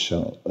push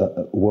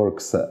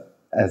works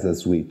as a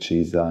switch,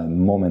 is a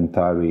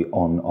momentary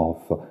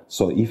on-off.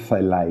 So if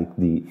I like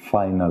the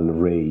final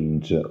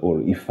range,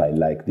 or if I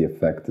like the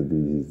effect, this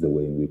is the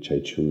way in which I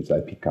choose.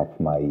 I pick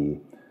up my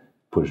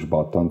push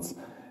buttons.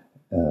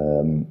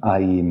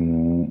 I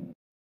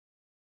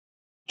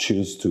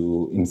choose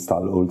to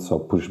install also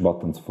push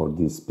buttons for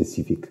this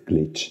specific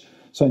glitch.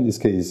 So in this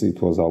case,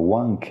 it was a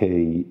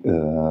 1K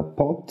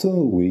pot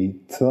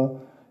with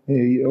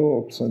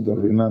oops, I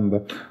don't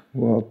remember.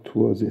 What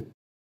was it?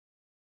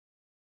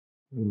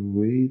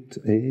 With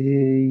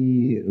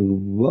a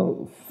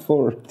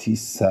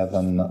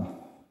 47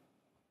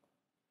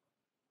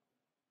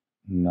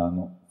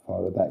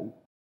 nanofarad.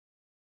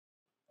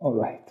 All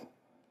right,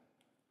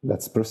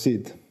 let's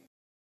proceed.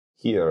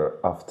 Here,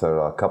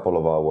 after a couple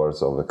of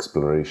hours of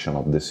exploration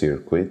of the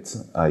circuit,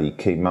 I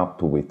came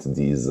up with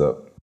this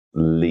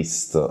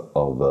list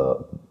of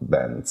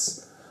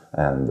bands,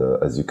 and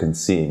as you can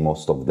see,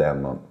 most of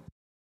them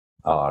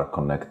are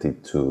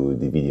connected to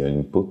the video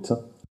input,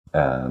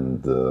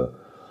 and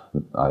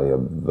I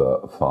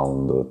have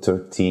found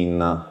 13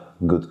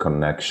 good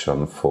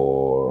connection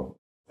for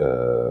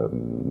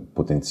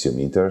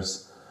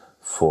potentiometers,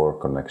 4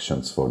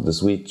 connections for the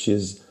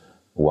switches,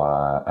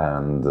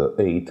 and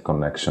 8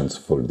 connections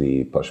for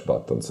the push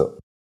button. So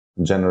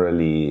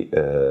generally,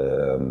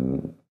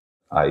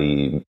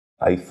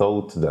 I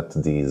thought that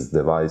this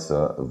device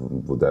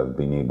would have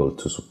been able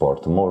to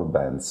support more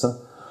bands,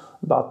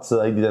 but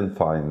I didn't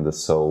find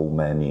so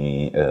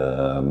many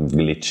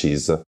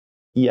glitches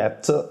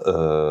yet,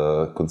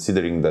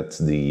 considering that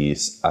the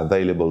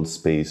available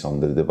space on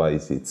the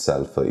device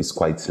itself is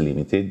quite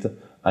limited.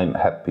 I'm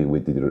happy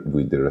with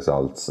the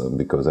results,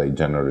 because I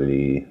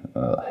generally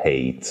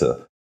hate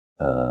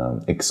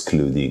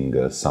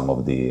excluding some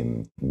of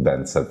the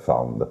bands I've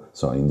found.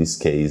 So in this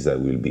case, I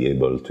will be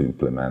able to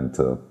implement,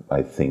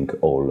 I think,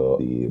 all of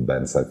the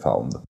bands I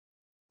found.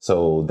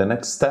 So the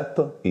next step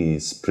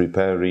is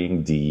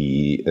preparing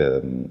the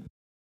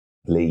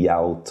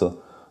layout,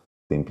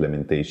 the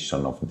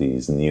implementation of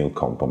these new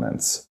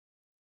components.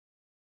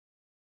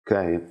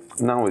 Okay,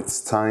 now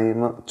it's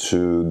time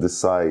to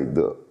decide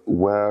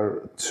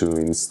where to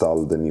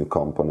install the new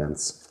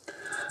components.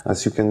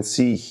 As you can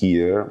see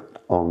here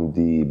on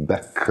the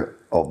back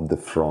of the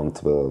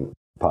front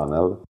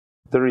panel,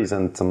 there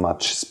isn't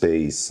much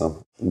space.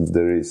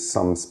 There is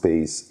some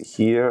space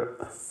here,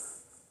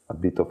 a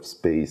bit of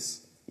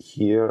space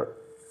here,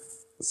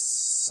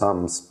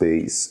 some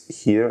space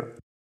here,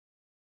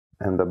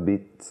 and a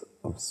bit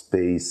of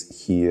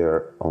space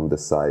here on the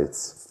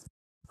sides.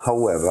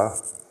 However,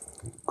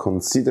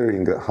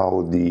 considering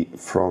how the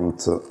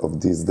front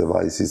of this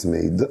device is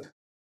made,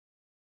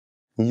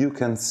 you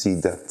can see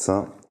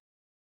that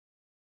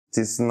it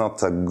is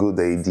not a good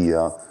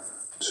idea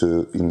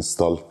to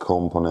install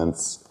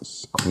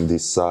components on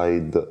this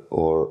side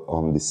or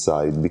on this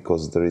side,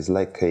 because there is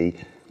like a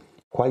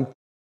quite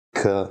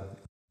thick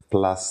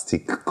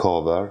plastic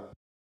cover,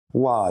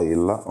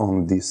 while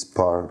on this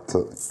part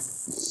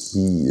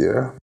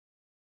here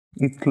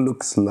it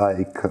looks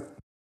like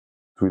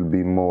it will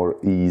be more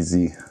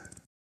easy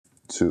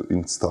to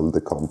install the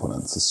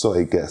components. So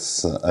I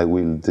guess I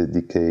will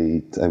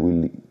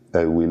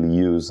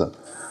use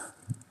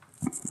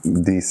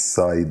this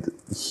side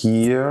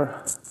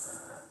here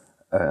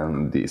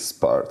and these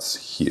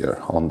parts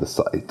here on the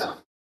side.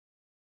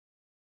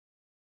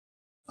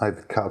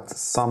 I've cut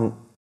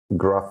some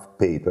graph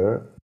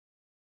paper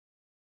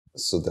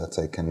so that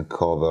I can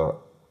cover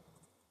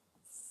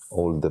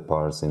all the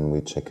parts in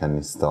which I can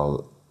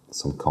install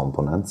some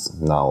components.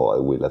 Now I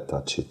will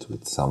attach it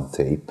with some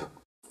tape.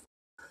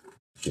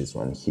 This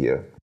one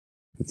here.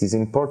 It is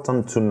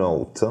important to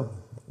note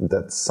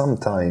that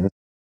sometimes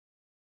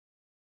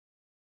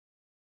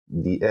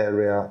the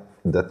area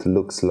that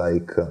looks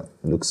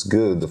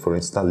good for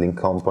installing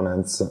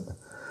components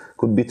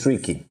could be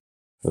tricky.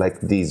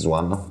 Like this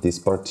one, this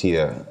part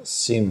here,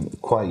 seems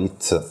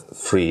quite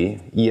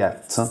free,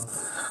 yet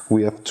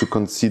we have to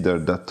consider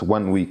that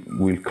when we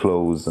will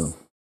close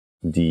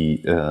the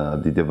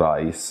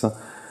device,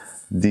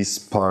 this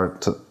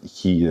part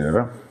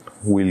here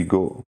will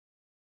go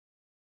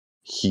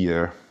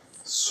here.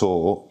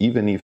 So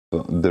even if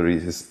there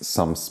is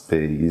some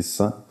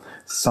space,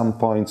 some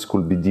points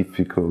could be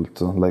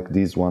difficult, like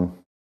this one.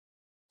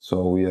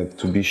 So we have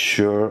to be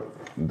sure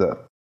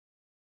that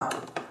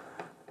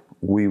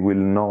we will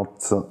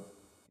not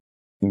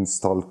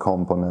install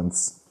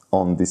components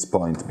on this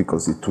point,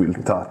 because it will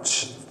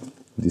touch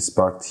this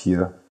part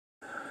here.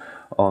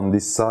 On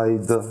this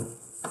side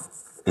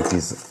it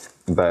is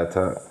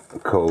better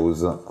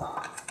because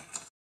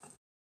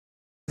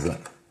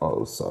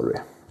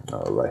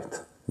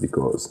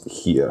because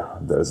here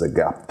there's a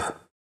gap,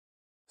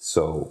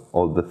 so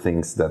all the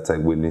things that I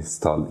will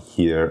install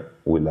here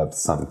will have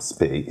some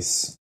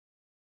space.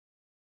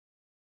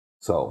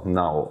 So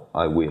now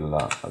I will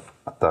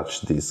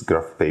attach this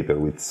graph paper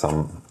with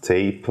some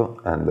tape,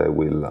 and I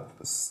will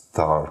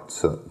start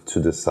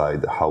to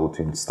decide how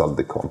to install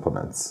the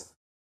components.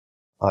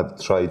 I've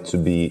tried to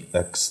be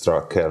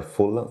extra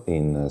careful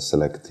in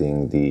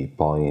selecting the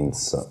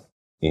points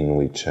in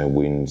which I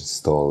will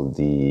install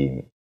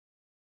the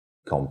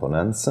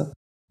components,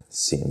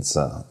 since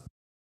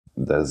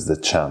there's the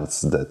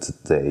chance that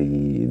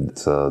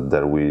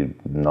there will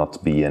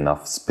not be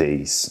enough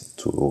space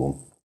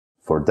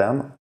for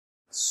them.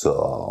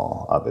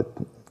 So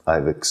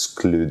I've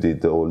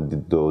excluded all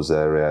those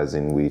areas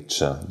in which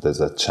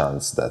there's a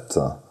chance that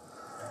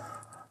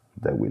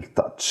they will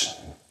touch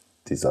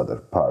these other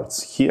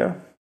parts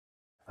here.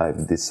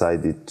 I've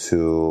decided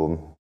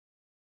to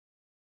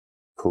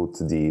put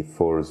the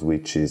 4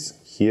 switches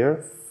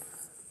here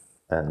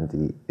and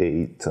the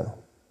 8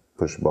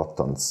 push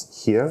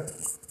buttons here.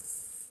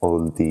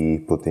 All the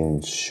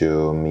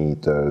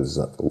potentiometers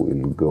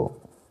will go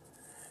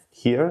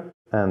here,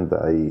 and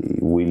I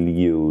will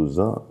use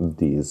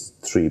these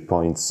 3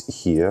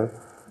 points here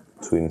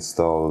to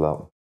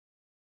install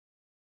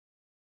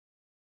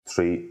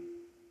 3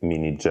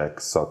 mini jack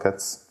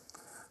sockets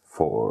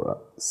for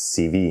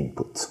CV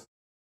input.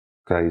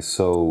 Okay,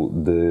 so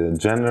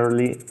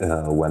generally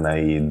when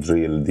I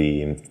drill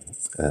the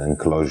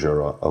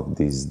enclosure of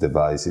these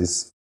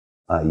devices,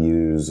 I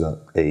use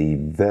a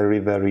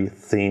very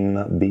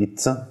thin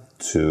bit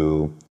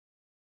to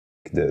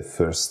make the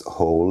first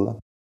hole,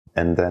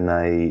 and then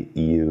I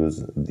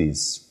use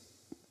this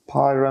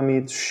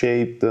pyramid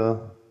shaped,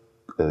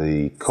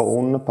 a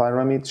cone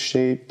pyramid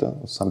shaped,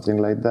 something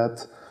like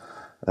that,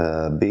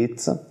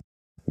 bit,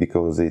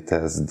 because it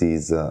has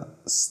these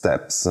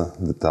steps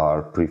that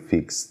are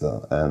prefixed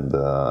and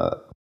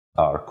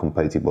are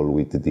compatible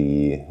with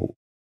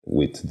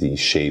the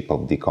shape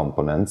of the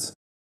components.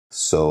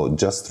 So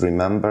just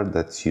remember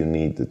that you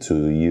need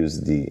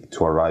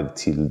to arrive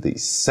till the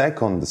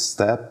second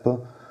step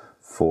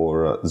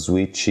for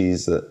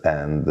switches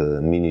and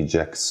mini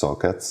jack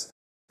sockets,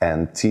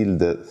 and till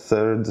the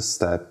third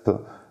step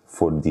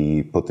for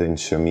the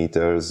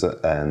potentiometers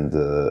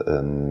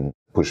and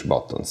push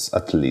buttons,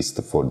 at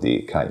least for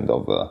the kind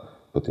of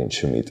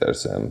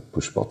potentiometers and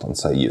push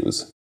buttons I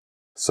use.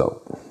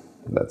 So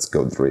let's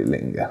go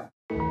drilling.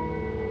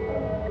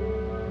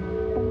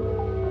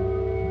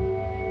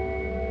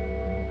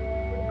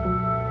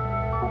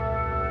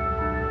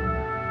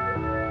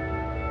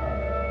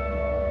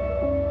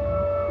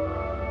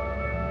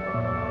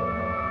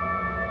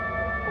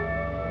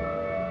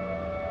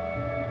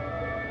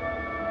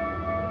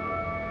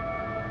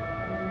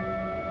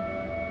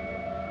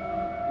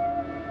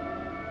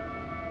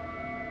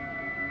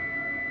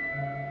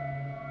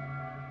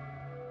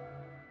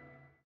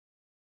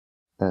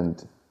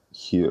 And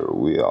here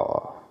we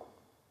are,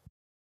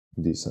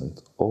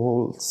 decent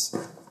holes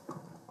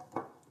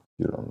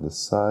here on the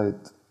side,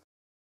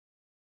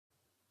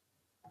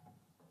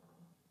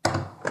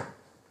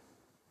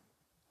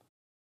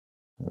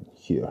 and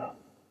here.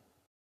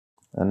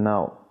 And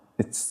now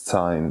it's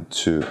time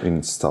to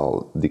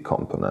install the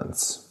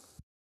components.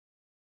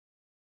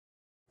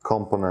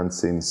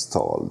 Components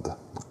installed.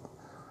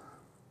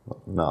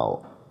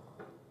 Now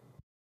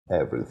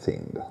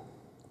everything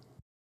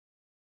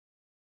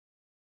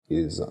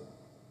is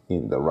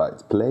in the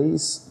right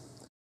place.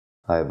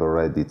 I've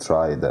already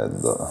tried,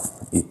 and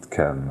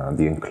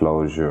the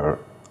enclosure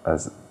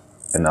has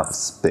enough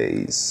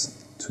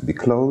space to be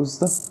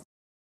closed.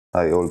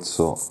 I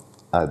also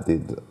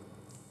added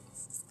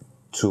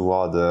 2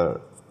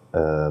 other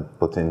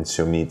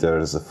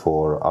potentiometers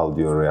for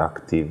audio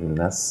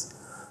reactiveness.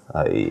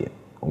 I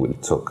will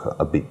talk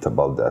a bit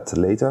about that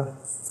later.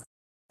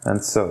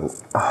 And so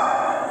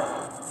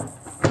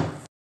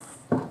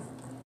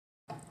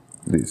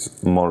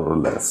this more or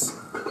less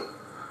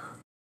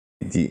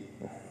the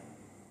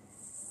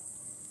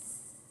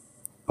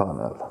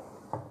panel.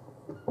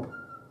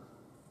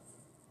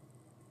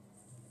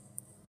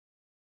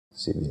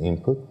 See the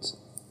input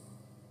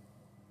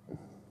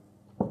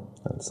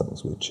and some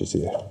switches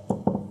here.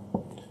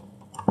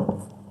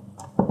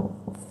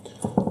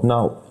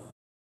 Now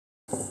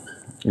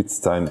it's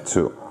time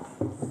to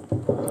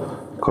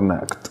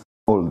connect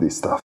all this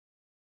stuff.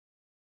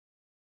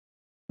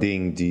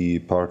 Being the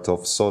part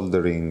of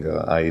soldering,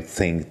 I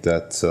think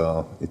that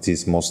it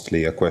is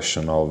mostly a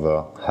question of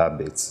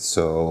habits.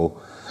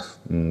 So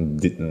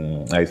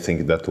I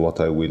think that what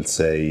I will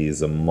say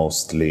is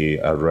mostly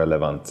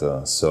irrelevant,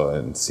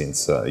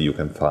 since you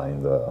can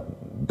find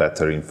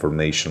better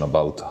information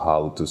about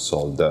how to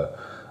solder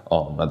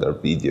on other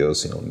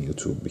videos on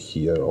YouTube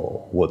here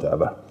or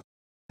whatever.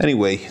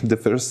 Anyway, the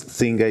first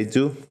thing I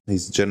do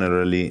is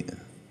generally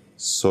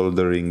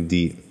soldering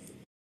the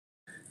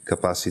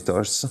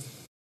capacitors.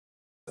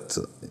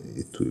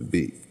 It will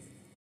be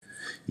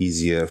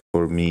easier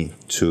for me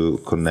to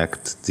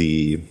connect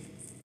the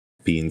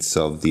pins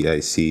of the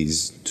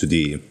ICs to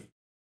the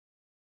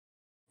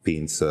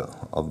pins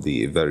of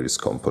the various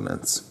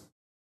components.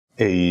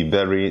 A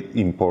very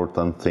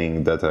important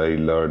thing that I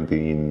learned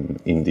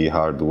in the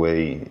hard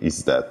way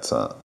is that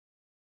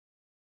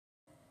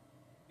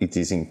it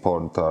is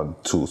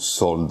important to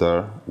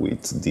solder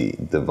with the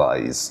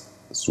device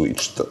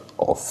switched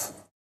off.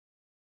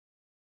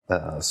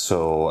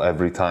 So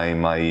every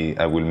time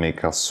I will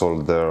make a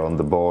solder on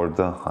the board,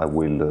 I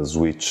will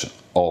switch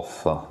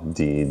off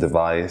the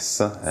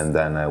device and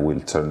then I will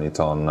turn it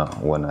on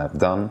when I've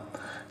done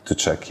to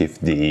check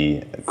if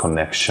the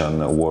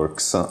connection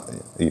works,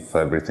 if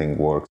everything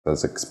works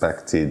as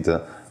expected,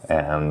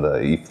 and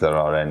if there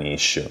are any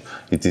issues.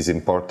 It is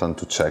important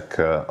to check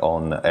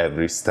on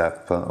every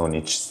step, on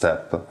each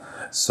step,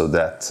 so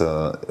that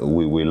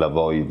we will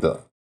avoid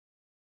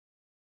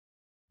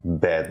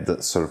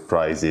bad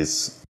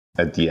surprises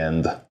at the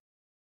end.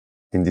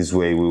 In this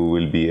way we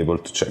will be able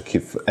to check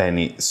if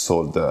any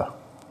solder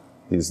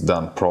is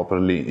done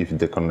properly, if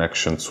the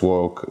connections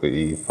work,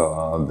 if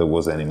there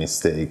was any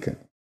mistake.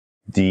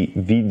 The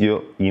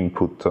video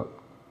input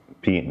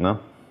pin,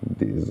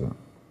 this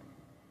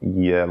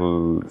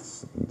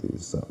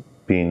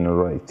pin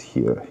right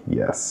here,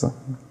 yes,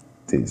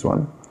 this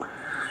one,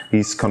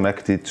 is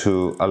connected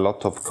to a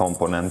lot of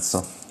components,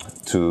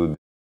 to the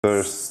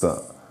first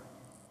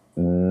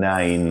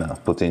 9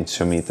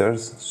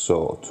 potentiometers,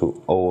 so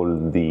to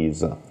all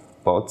these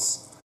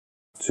pots,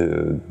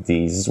 to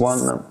this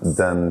one,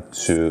 then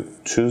to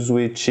 2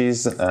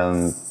 switches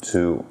and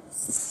to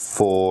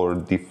 4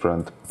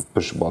 different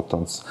push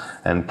buttons,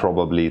 and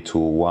probably to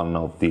one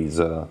of these,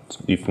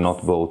 if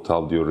not both,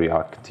 audio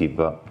reactive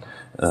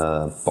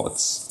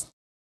pots.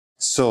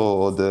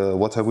 So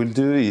what I will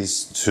do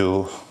is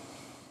to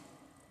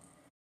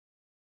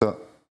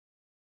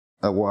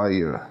a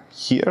wire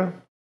here,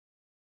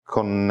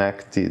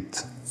 connect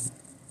it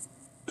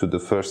to the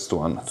first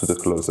one, to the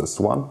closest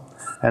one,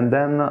 and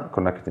then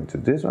connecting to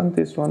this one,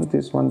 this one,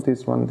 this one,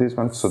 this one, this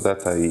one, so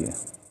that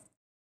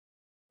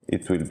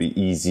it will be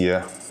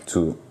easier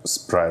to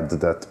spread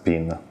that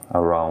pin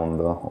around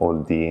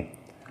all the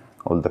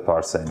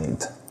parts I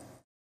need.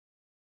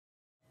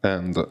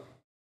 And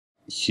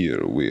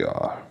here we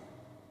are.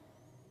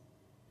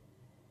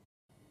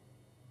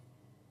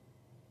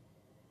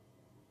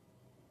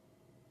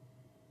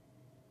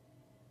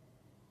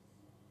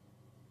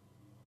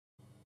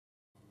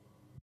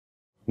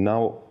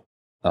 Now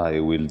I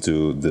will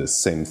do the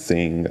same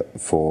thing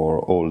for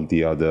all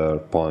the other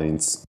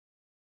points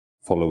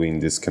following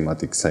the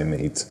schematics I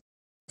made.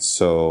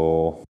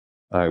 So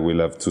I will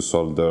have to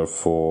solder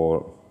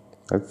for,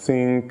 I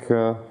think,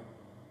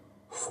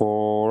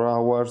 4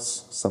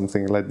 hours,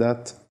 something like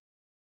that.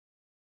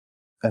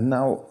 And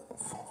now,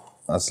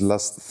 as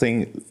last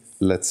thing,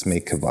 let's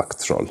make a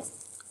Vactrol.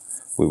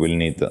 We will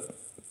need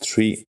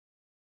 3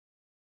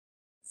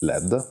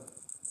 LED.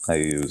 I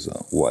use a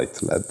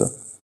white LED.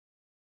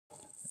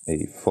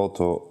 A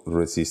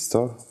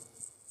photoresistor,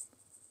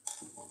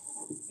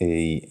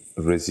 a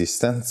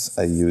resistance,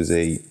 I use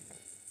a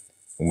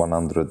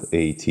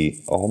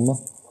 180 ohm,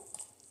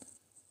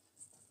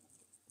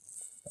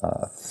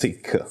 a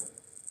thick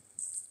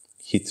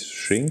heat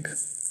shrink,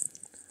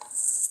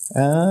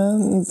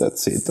 and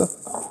that's it.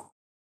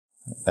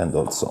 And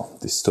also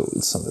these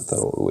tools that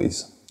are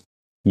always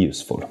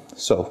useful.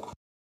 So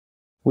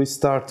we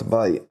start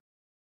by,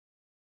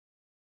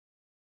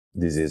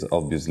 this is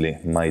obviously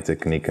my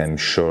technique, I'm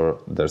sure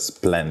there's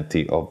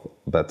plenty of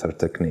better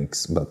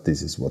techniques, but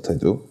this is what I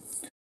do.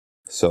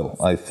 So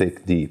I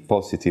take the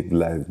positive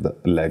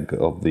leg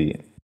of the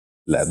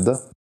LED,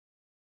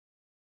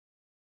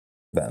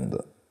 bend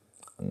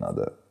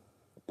another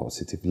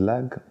positive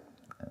leg,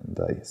 and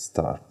I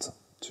start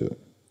to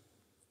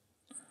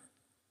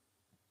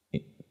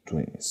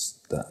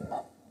twist them,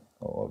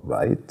 all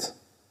right,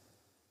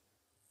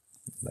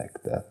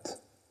 like that.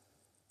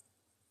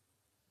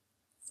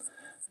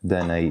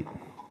 Then I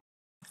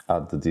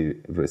add the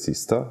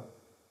resistor.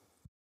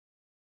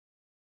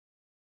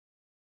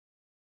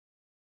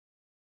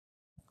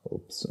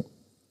 Oops.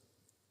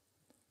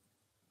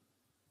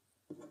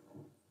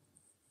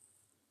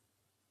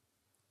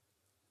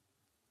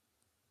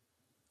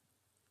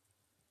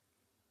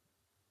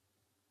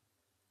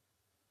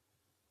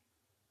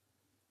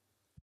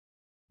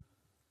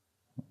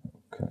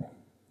 Okay.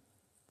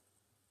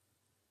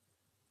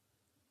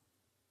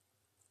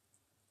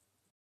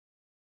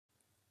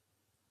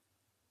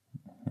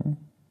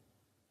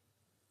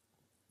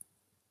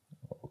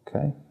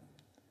 Okay.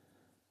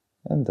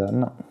 And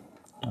then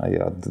I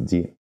add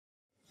the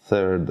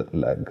third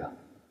leg.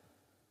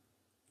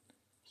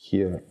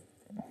 here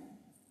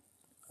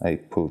I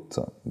put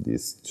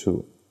these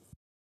two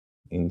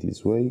in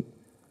this way,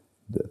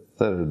 the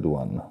third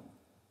one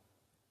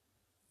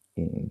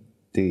in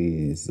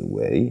this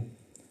way,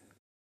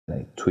 and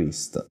I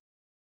twist the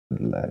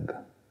leg.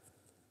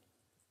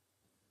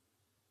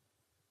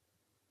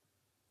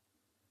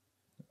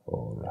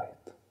 All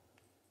right.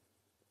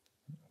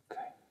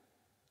 Okay.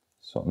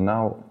 So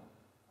now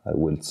I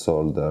will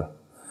solder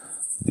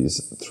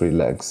these three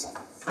legs.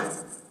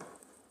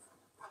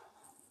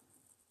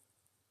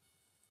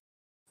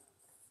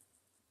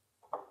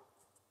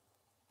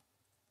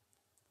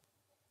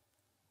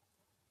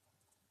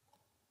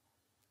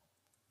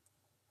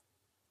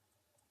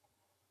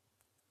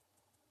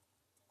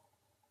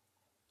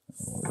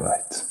 All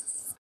right.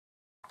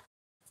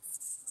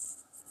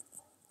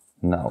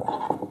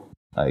 Now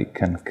I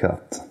can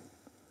cut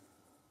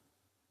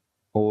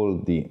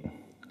all the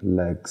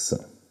legs,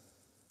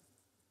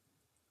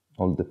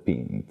 all the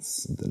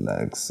pins, the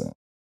legs.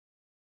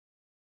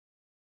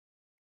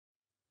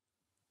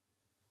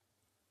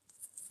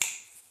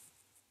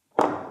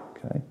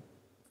 Okay.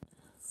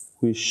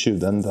 We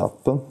should end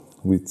up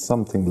with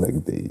something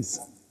like this.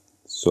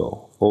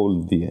 So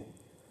all the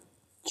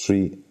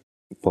three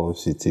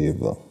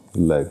positive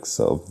legs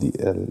of the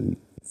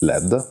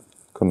LED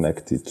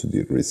connected to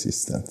the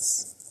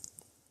resistance.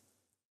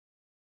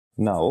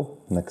 Now,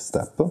 next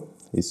step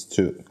is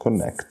to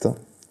connect,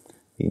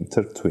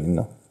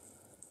 intertwine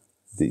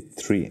the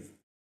three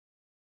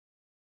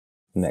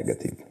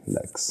negative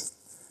legs.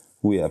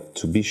 We have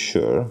to be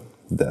sure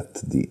that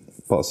the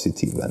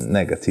positive and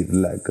negative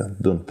leg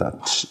don't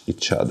touch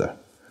each other.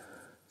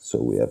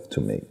 So we have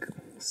to make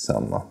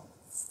some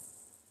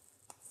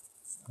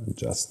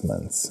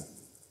adjustments.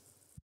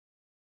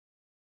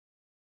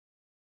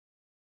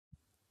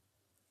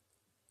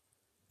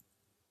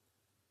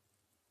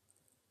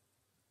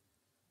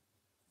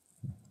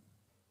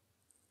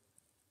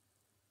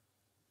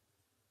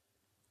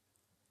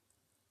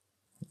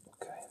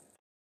 Okay.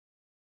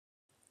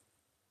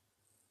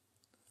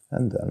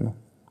 And then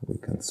we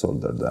can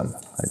solder them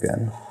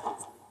again.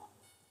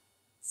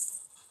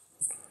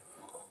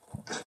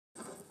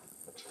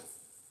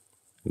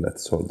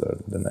 Let's solder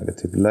the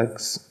negative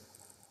legs.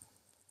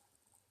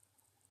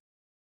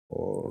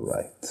 All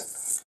right.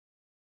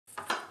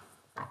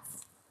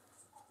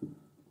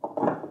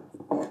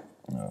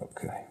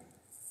 Okay.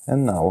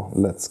 And now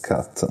let's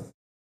cut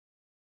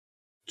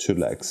two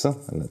legs,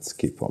 and let's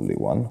keep only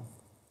one.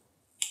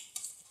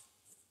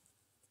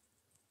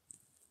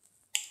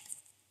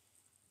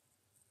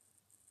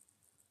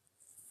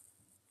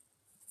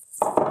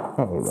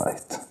 All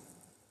right.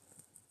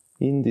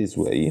 In this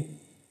way,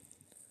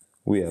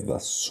 we have a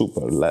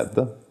super LED,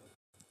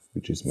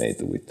 which is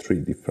made with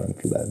three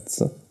different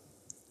LEDs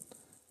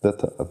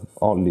that have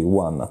only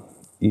one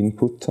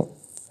input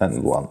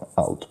and one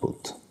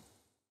output.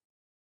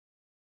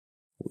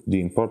 The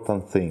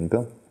important thing,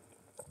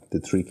 the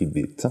tricky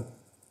bit,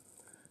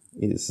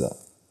 is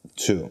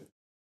to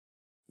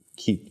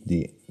keep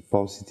the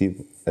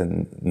positive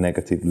and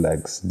negative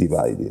legs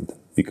divided,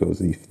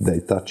 because if they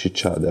touch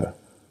each other,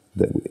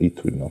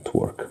 it will not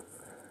work.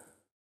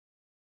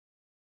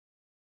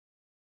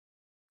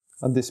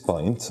 At this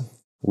point,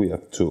 we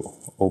have to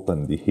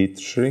open the heat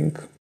shrink,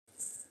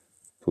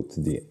 put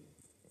the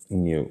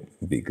new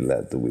big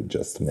LED we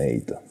just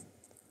made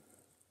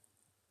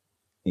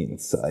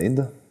inside.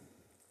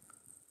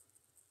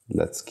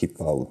 Let's keep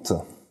out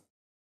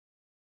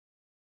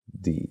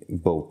the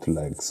both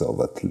legs of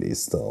at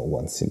least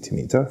 1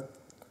 centimeter.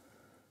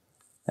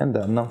 And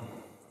then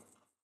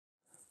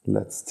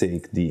let's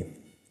take the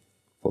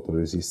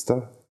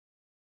photoresistor,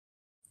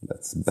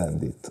 let's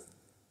bend it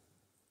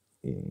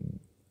in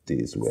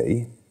this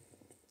way,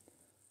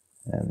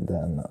 and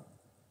then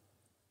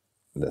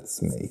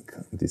let's make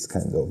this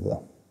kind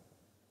of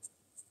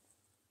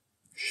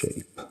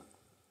shape,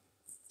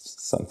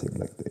 something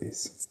like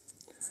this.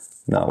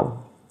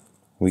 Now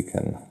we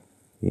can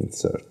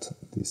insert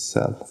this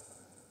cell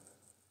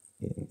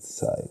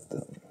inside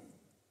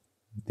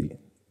the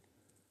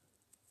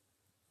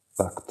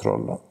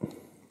backtroll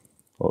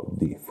or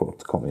the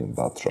forthcoming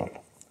backtroll.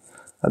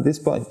 At this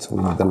point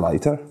we need a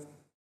lighter.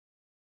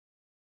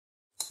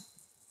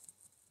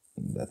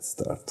 Let's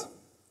start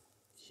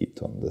heat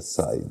on the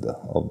side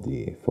of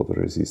the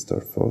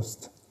photoresistor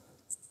first.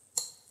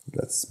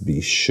 Let's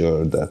be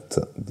sure that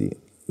the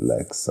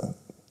legs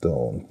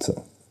don't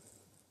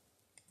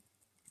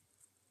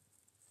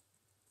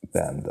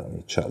bend on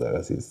each other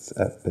as it's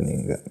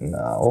happening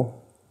now.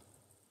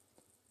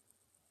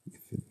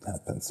 If it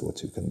happens,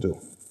 what you can do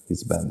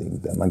is bending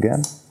them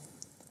again.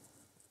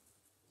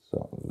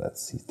 So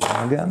let's heat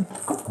them again,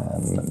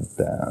 and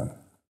then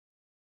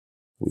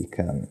we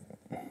can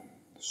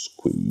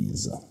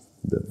squeeze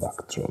the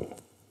backtroll.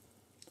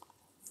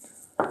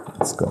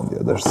 Let's go on the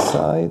other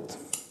side.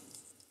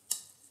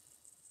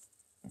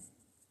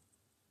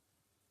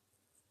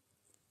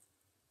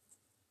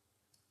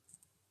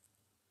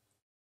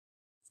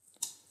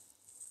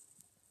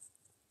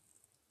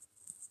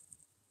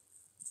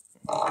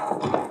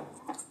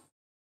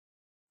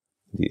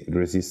 The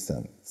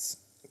resistance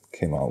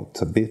came out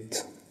a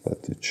bit,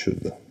 but it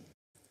should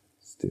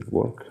still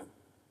work.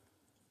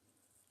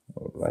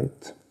 All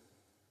right.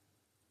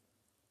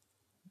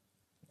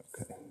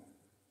 Okay.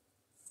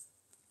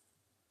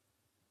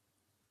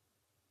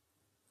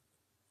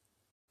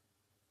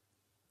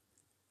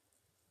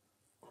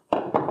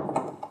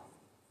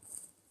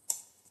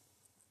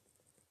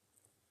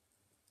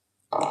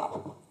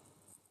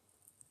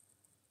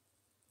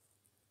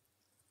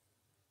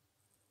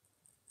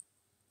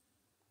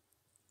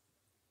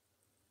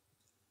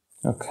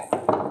 Okay.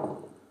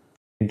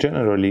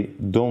 Generally,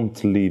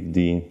 don't leave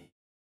the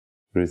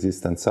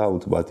resistance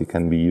out, but it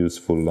can be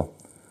useful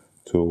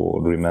to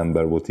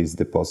remember what is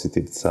the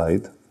positive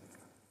side.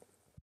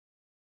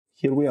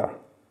 Here we are,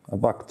 a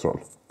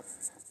Vactrol.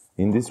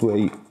 In this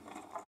way,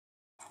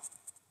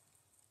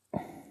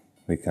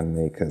 we can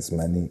make as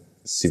many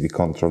CV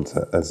controls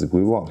as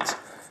we want.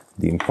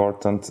 The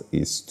important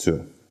is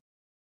to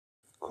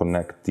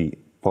connect the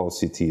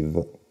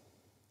positive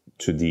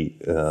to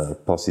the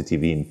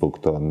positive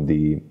input on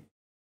the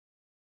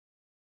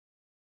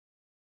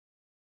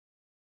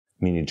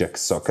mini jack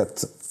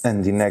socket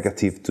and the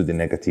negative to the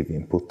negative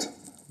input,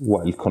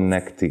 while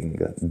connecting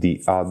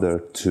the other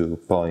 2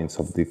 points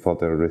of the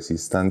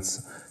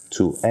photoresistance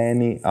to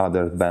any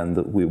other band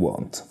we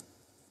want.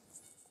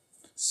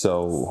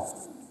 So,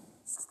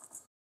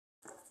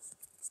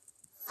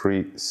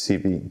 free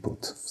CV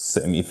input,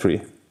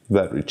 semi-free,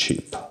 very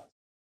cheap.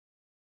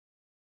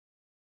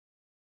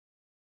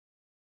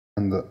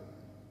 And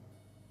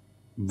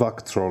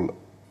Vactrol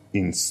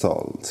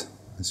installed.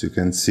 As you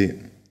can see,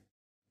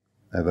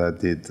 I've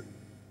added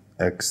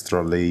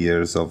extra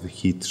layers of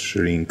heat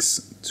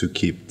shrinks to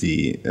keep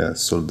the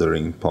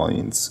soldering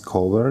points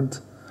covered,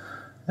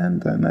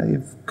 and then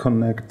I've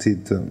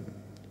connected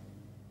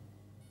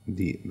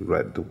the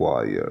red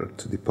wire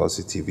to the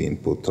positive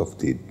input of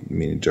the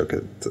mini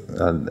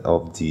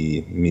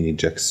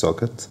jack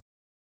socket,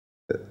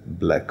 the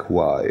black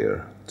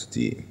wire to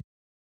the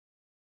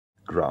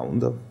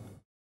ground.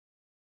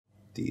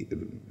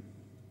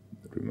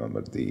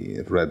 Remember,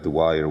 the red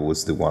wire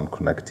was the one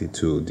connected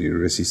to the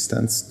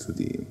resistance, to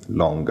the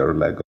longer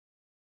leg.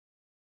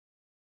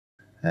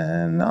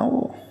 And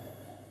now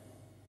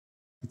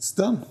it's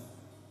done.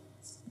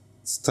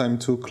 It's time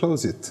to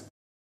close it.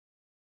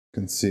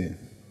 You can see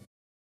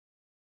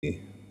the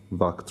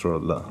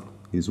Vactrol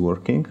is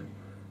working.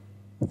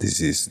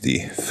 This is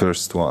the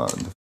first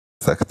one,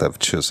 the fact I've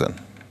chosen.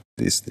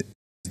 This is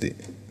the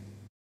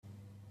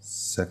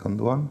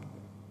second one.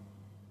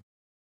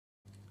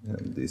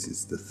 And this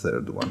is the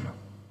third one.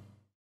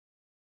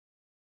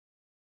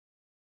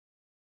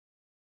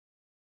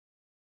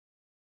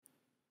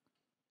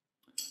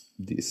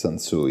 The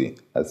Sansui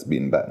has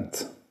been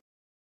bent.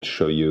 I'll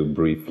show you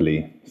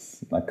briefly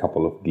a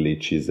couple of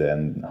glitches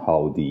and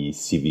how the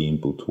CV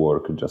input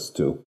work, just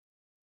to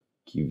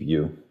give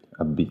you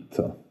a bit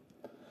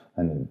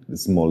and a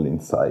small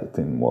insight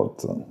in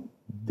what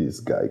this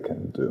guy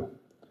can do.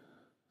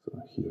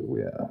 So here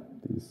we have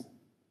this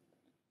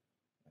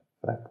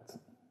effect.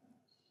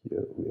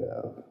 Here we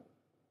have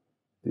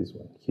this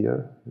one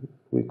here. If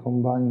we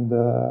combine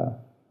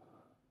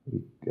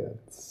we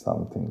get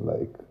something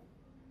like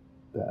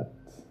that.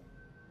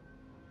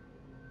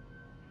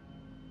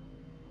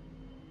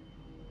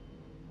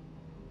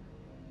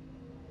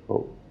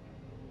 Oh,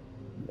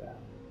 yeah.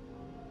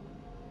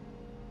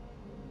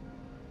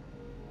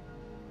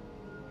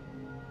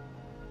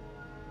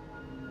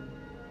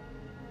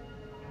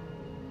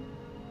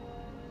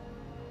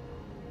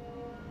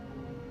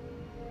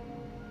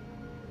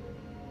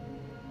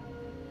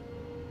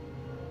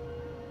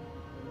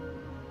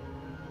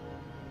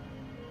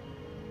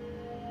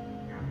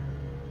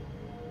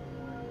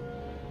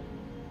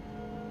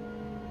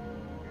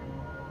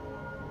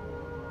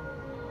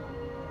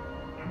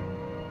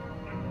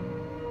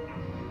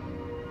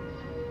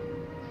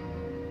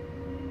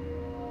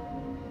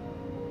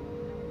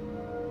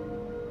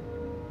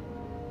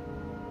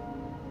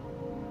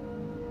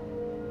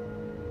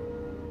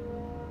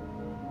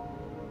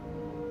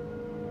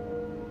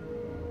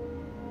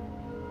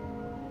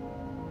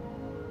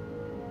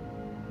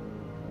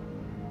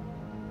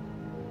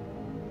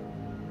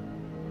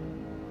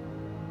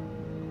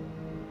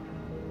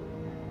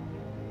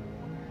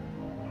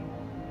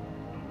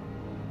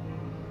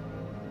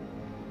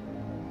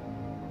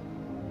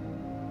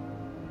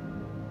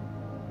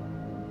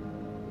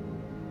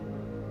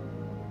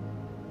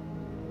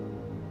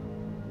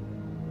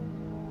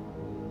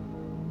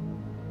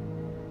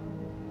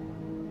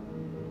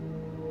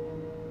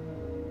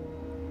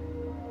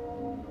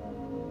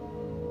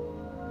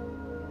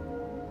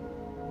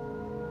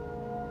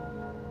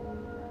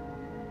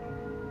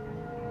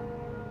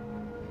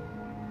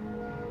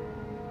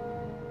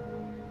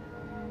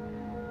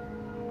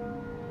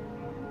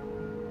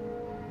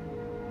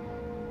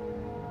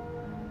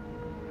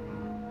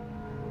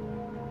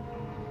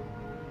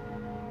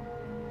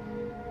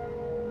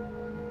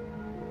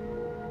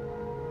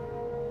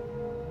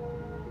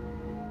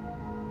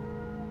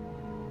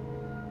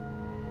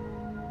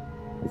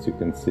 As you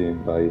can see,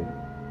 by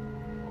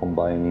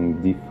combining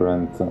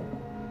different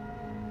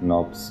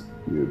knobs,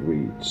 we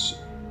reach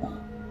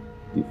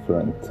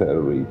different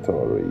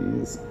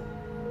territories.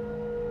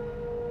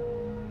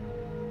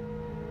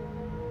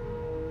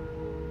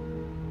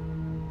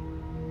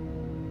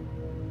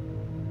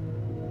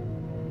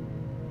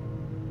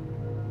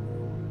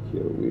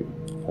 Here we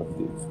have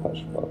the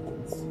push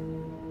buttons,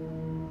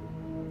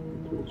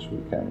 with which we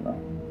can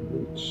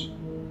reach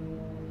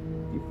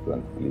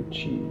different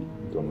glitchy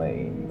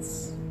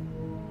domains.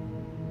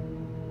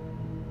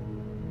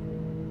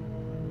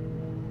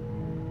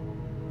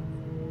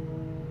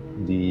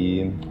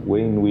 The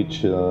way in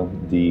which the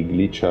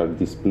glitches are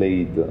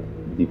displayed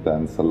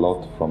depends a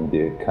lot from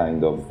the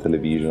kind of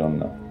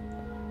television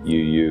you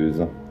use.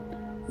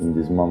 In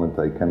this moment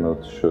I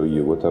cannot show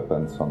you what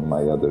happens on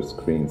my other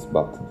screens,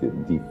 but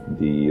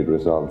the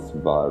results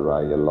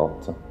vary a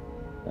lot.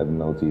 I've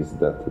noticed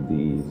that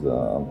these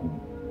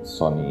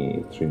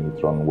Sony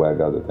Trinitron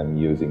Vega that I'm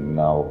using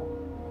now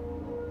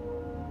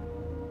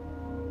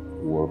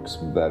works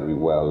very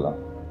well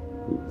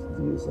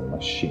with this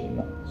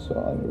machine, so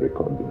I'm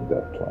recording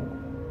that one.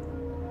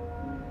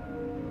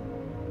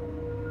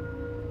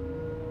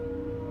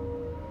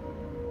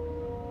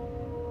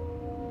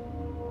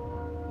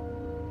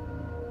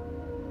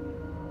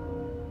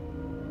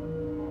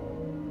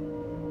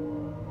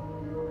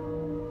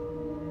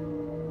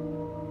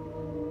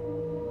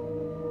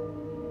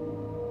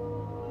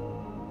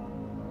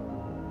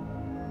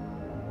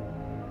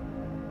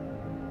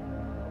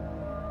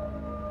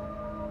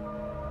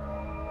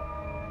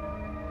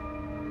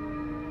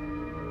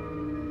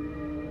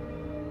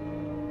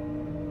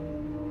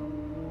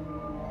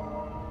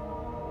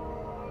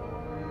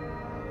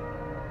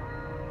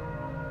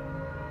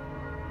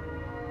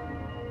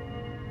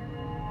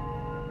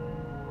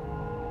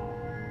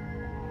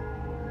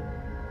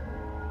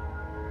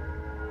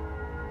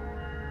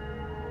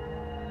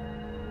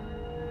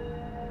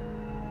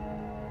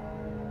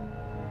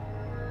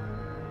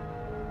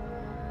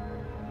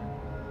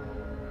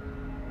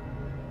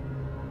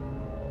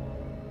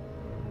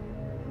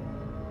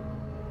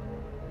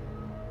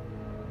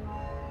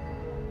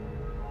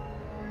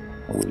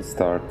 I will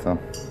start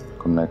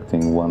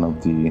connecting one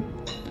of the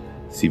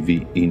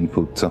CV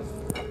input. At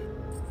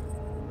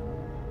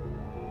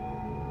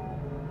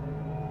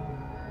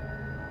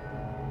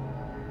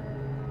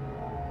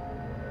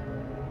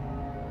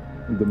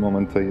the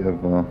moment I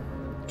have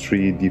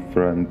 3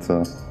 different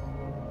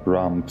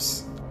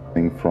ramps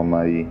coming from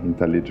my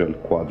IntelliGel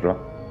Quadra.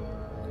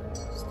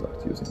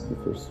 Start using the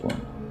first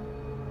one.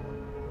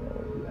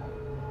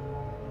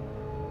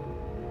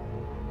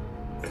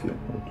 See how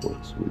it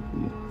works with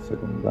the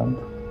second band.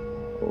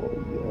 Oh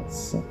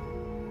yes. And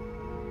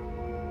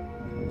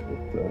the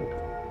third.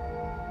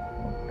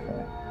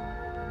 Okay.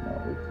 Now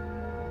with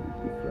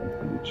different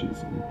glitches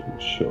it will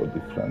show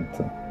different.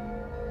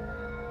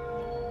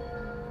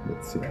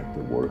 Let's see how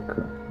they work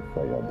if I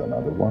add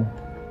another one.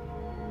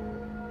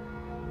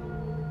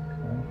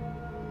 Okay.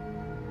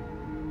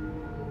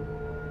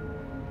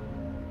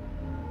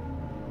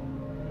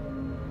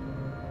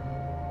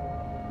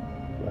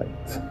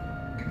 Right.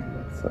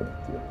 Let's add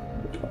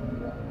the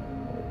camera.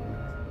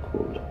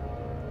 Cool.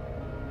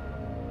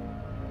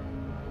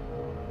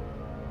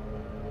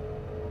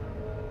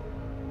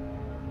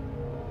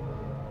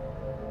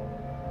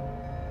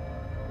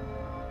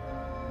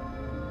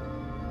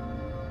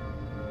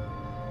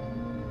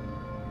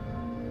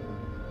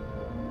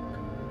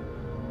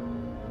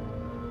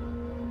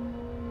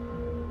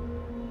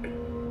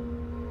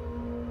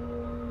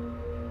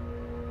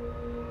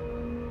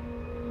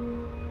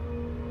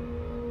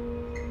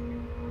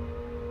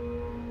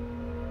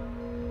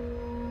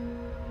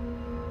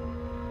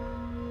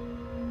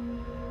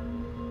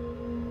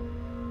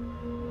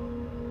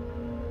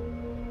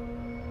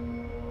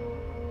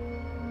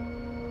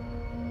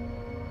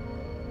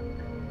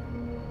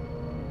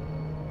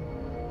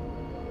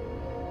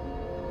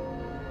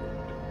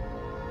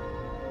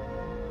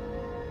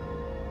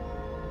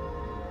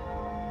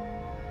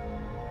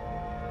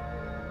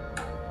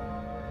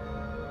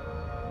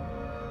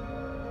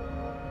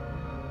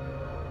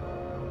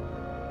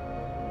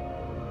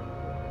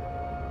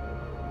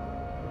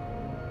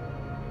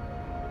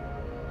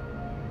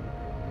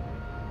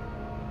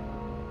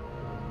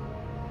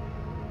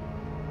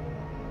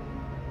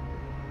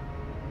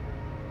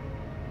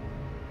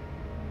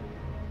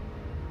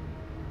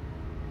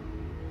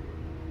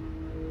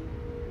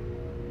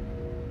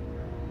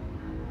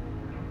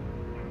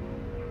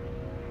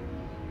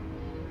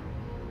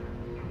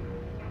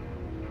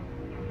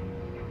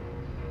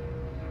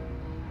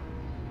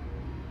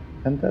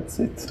 And that's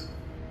it.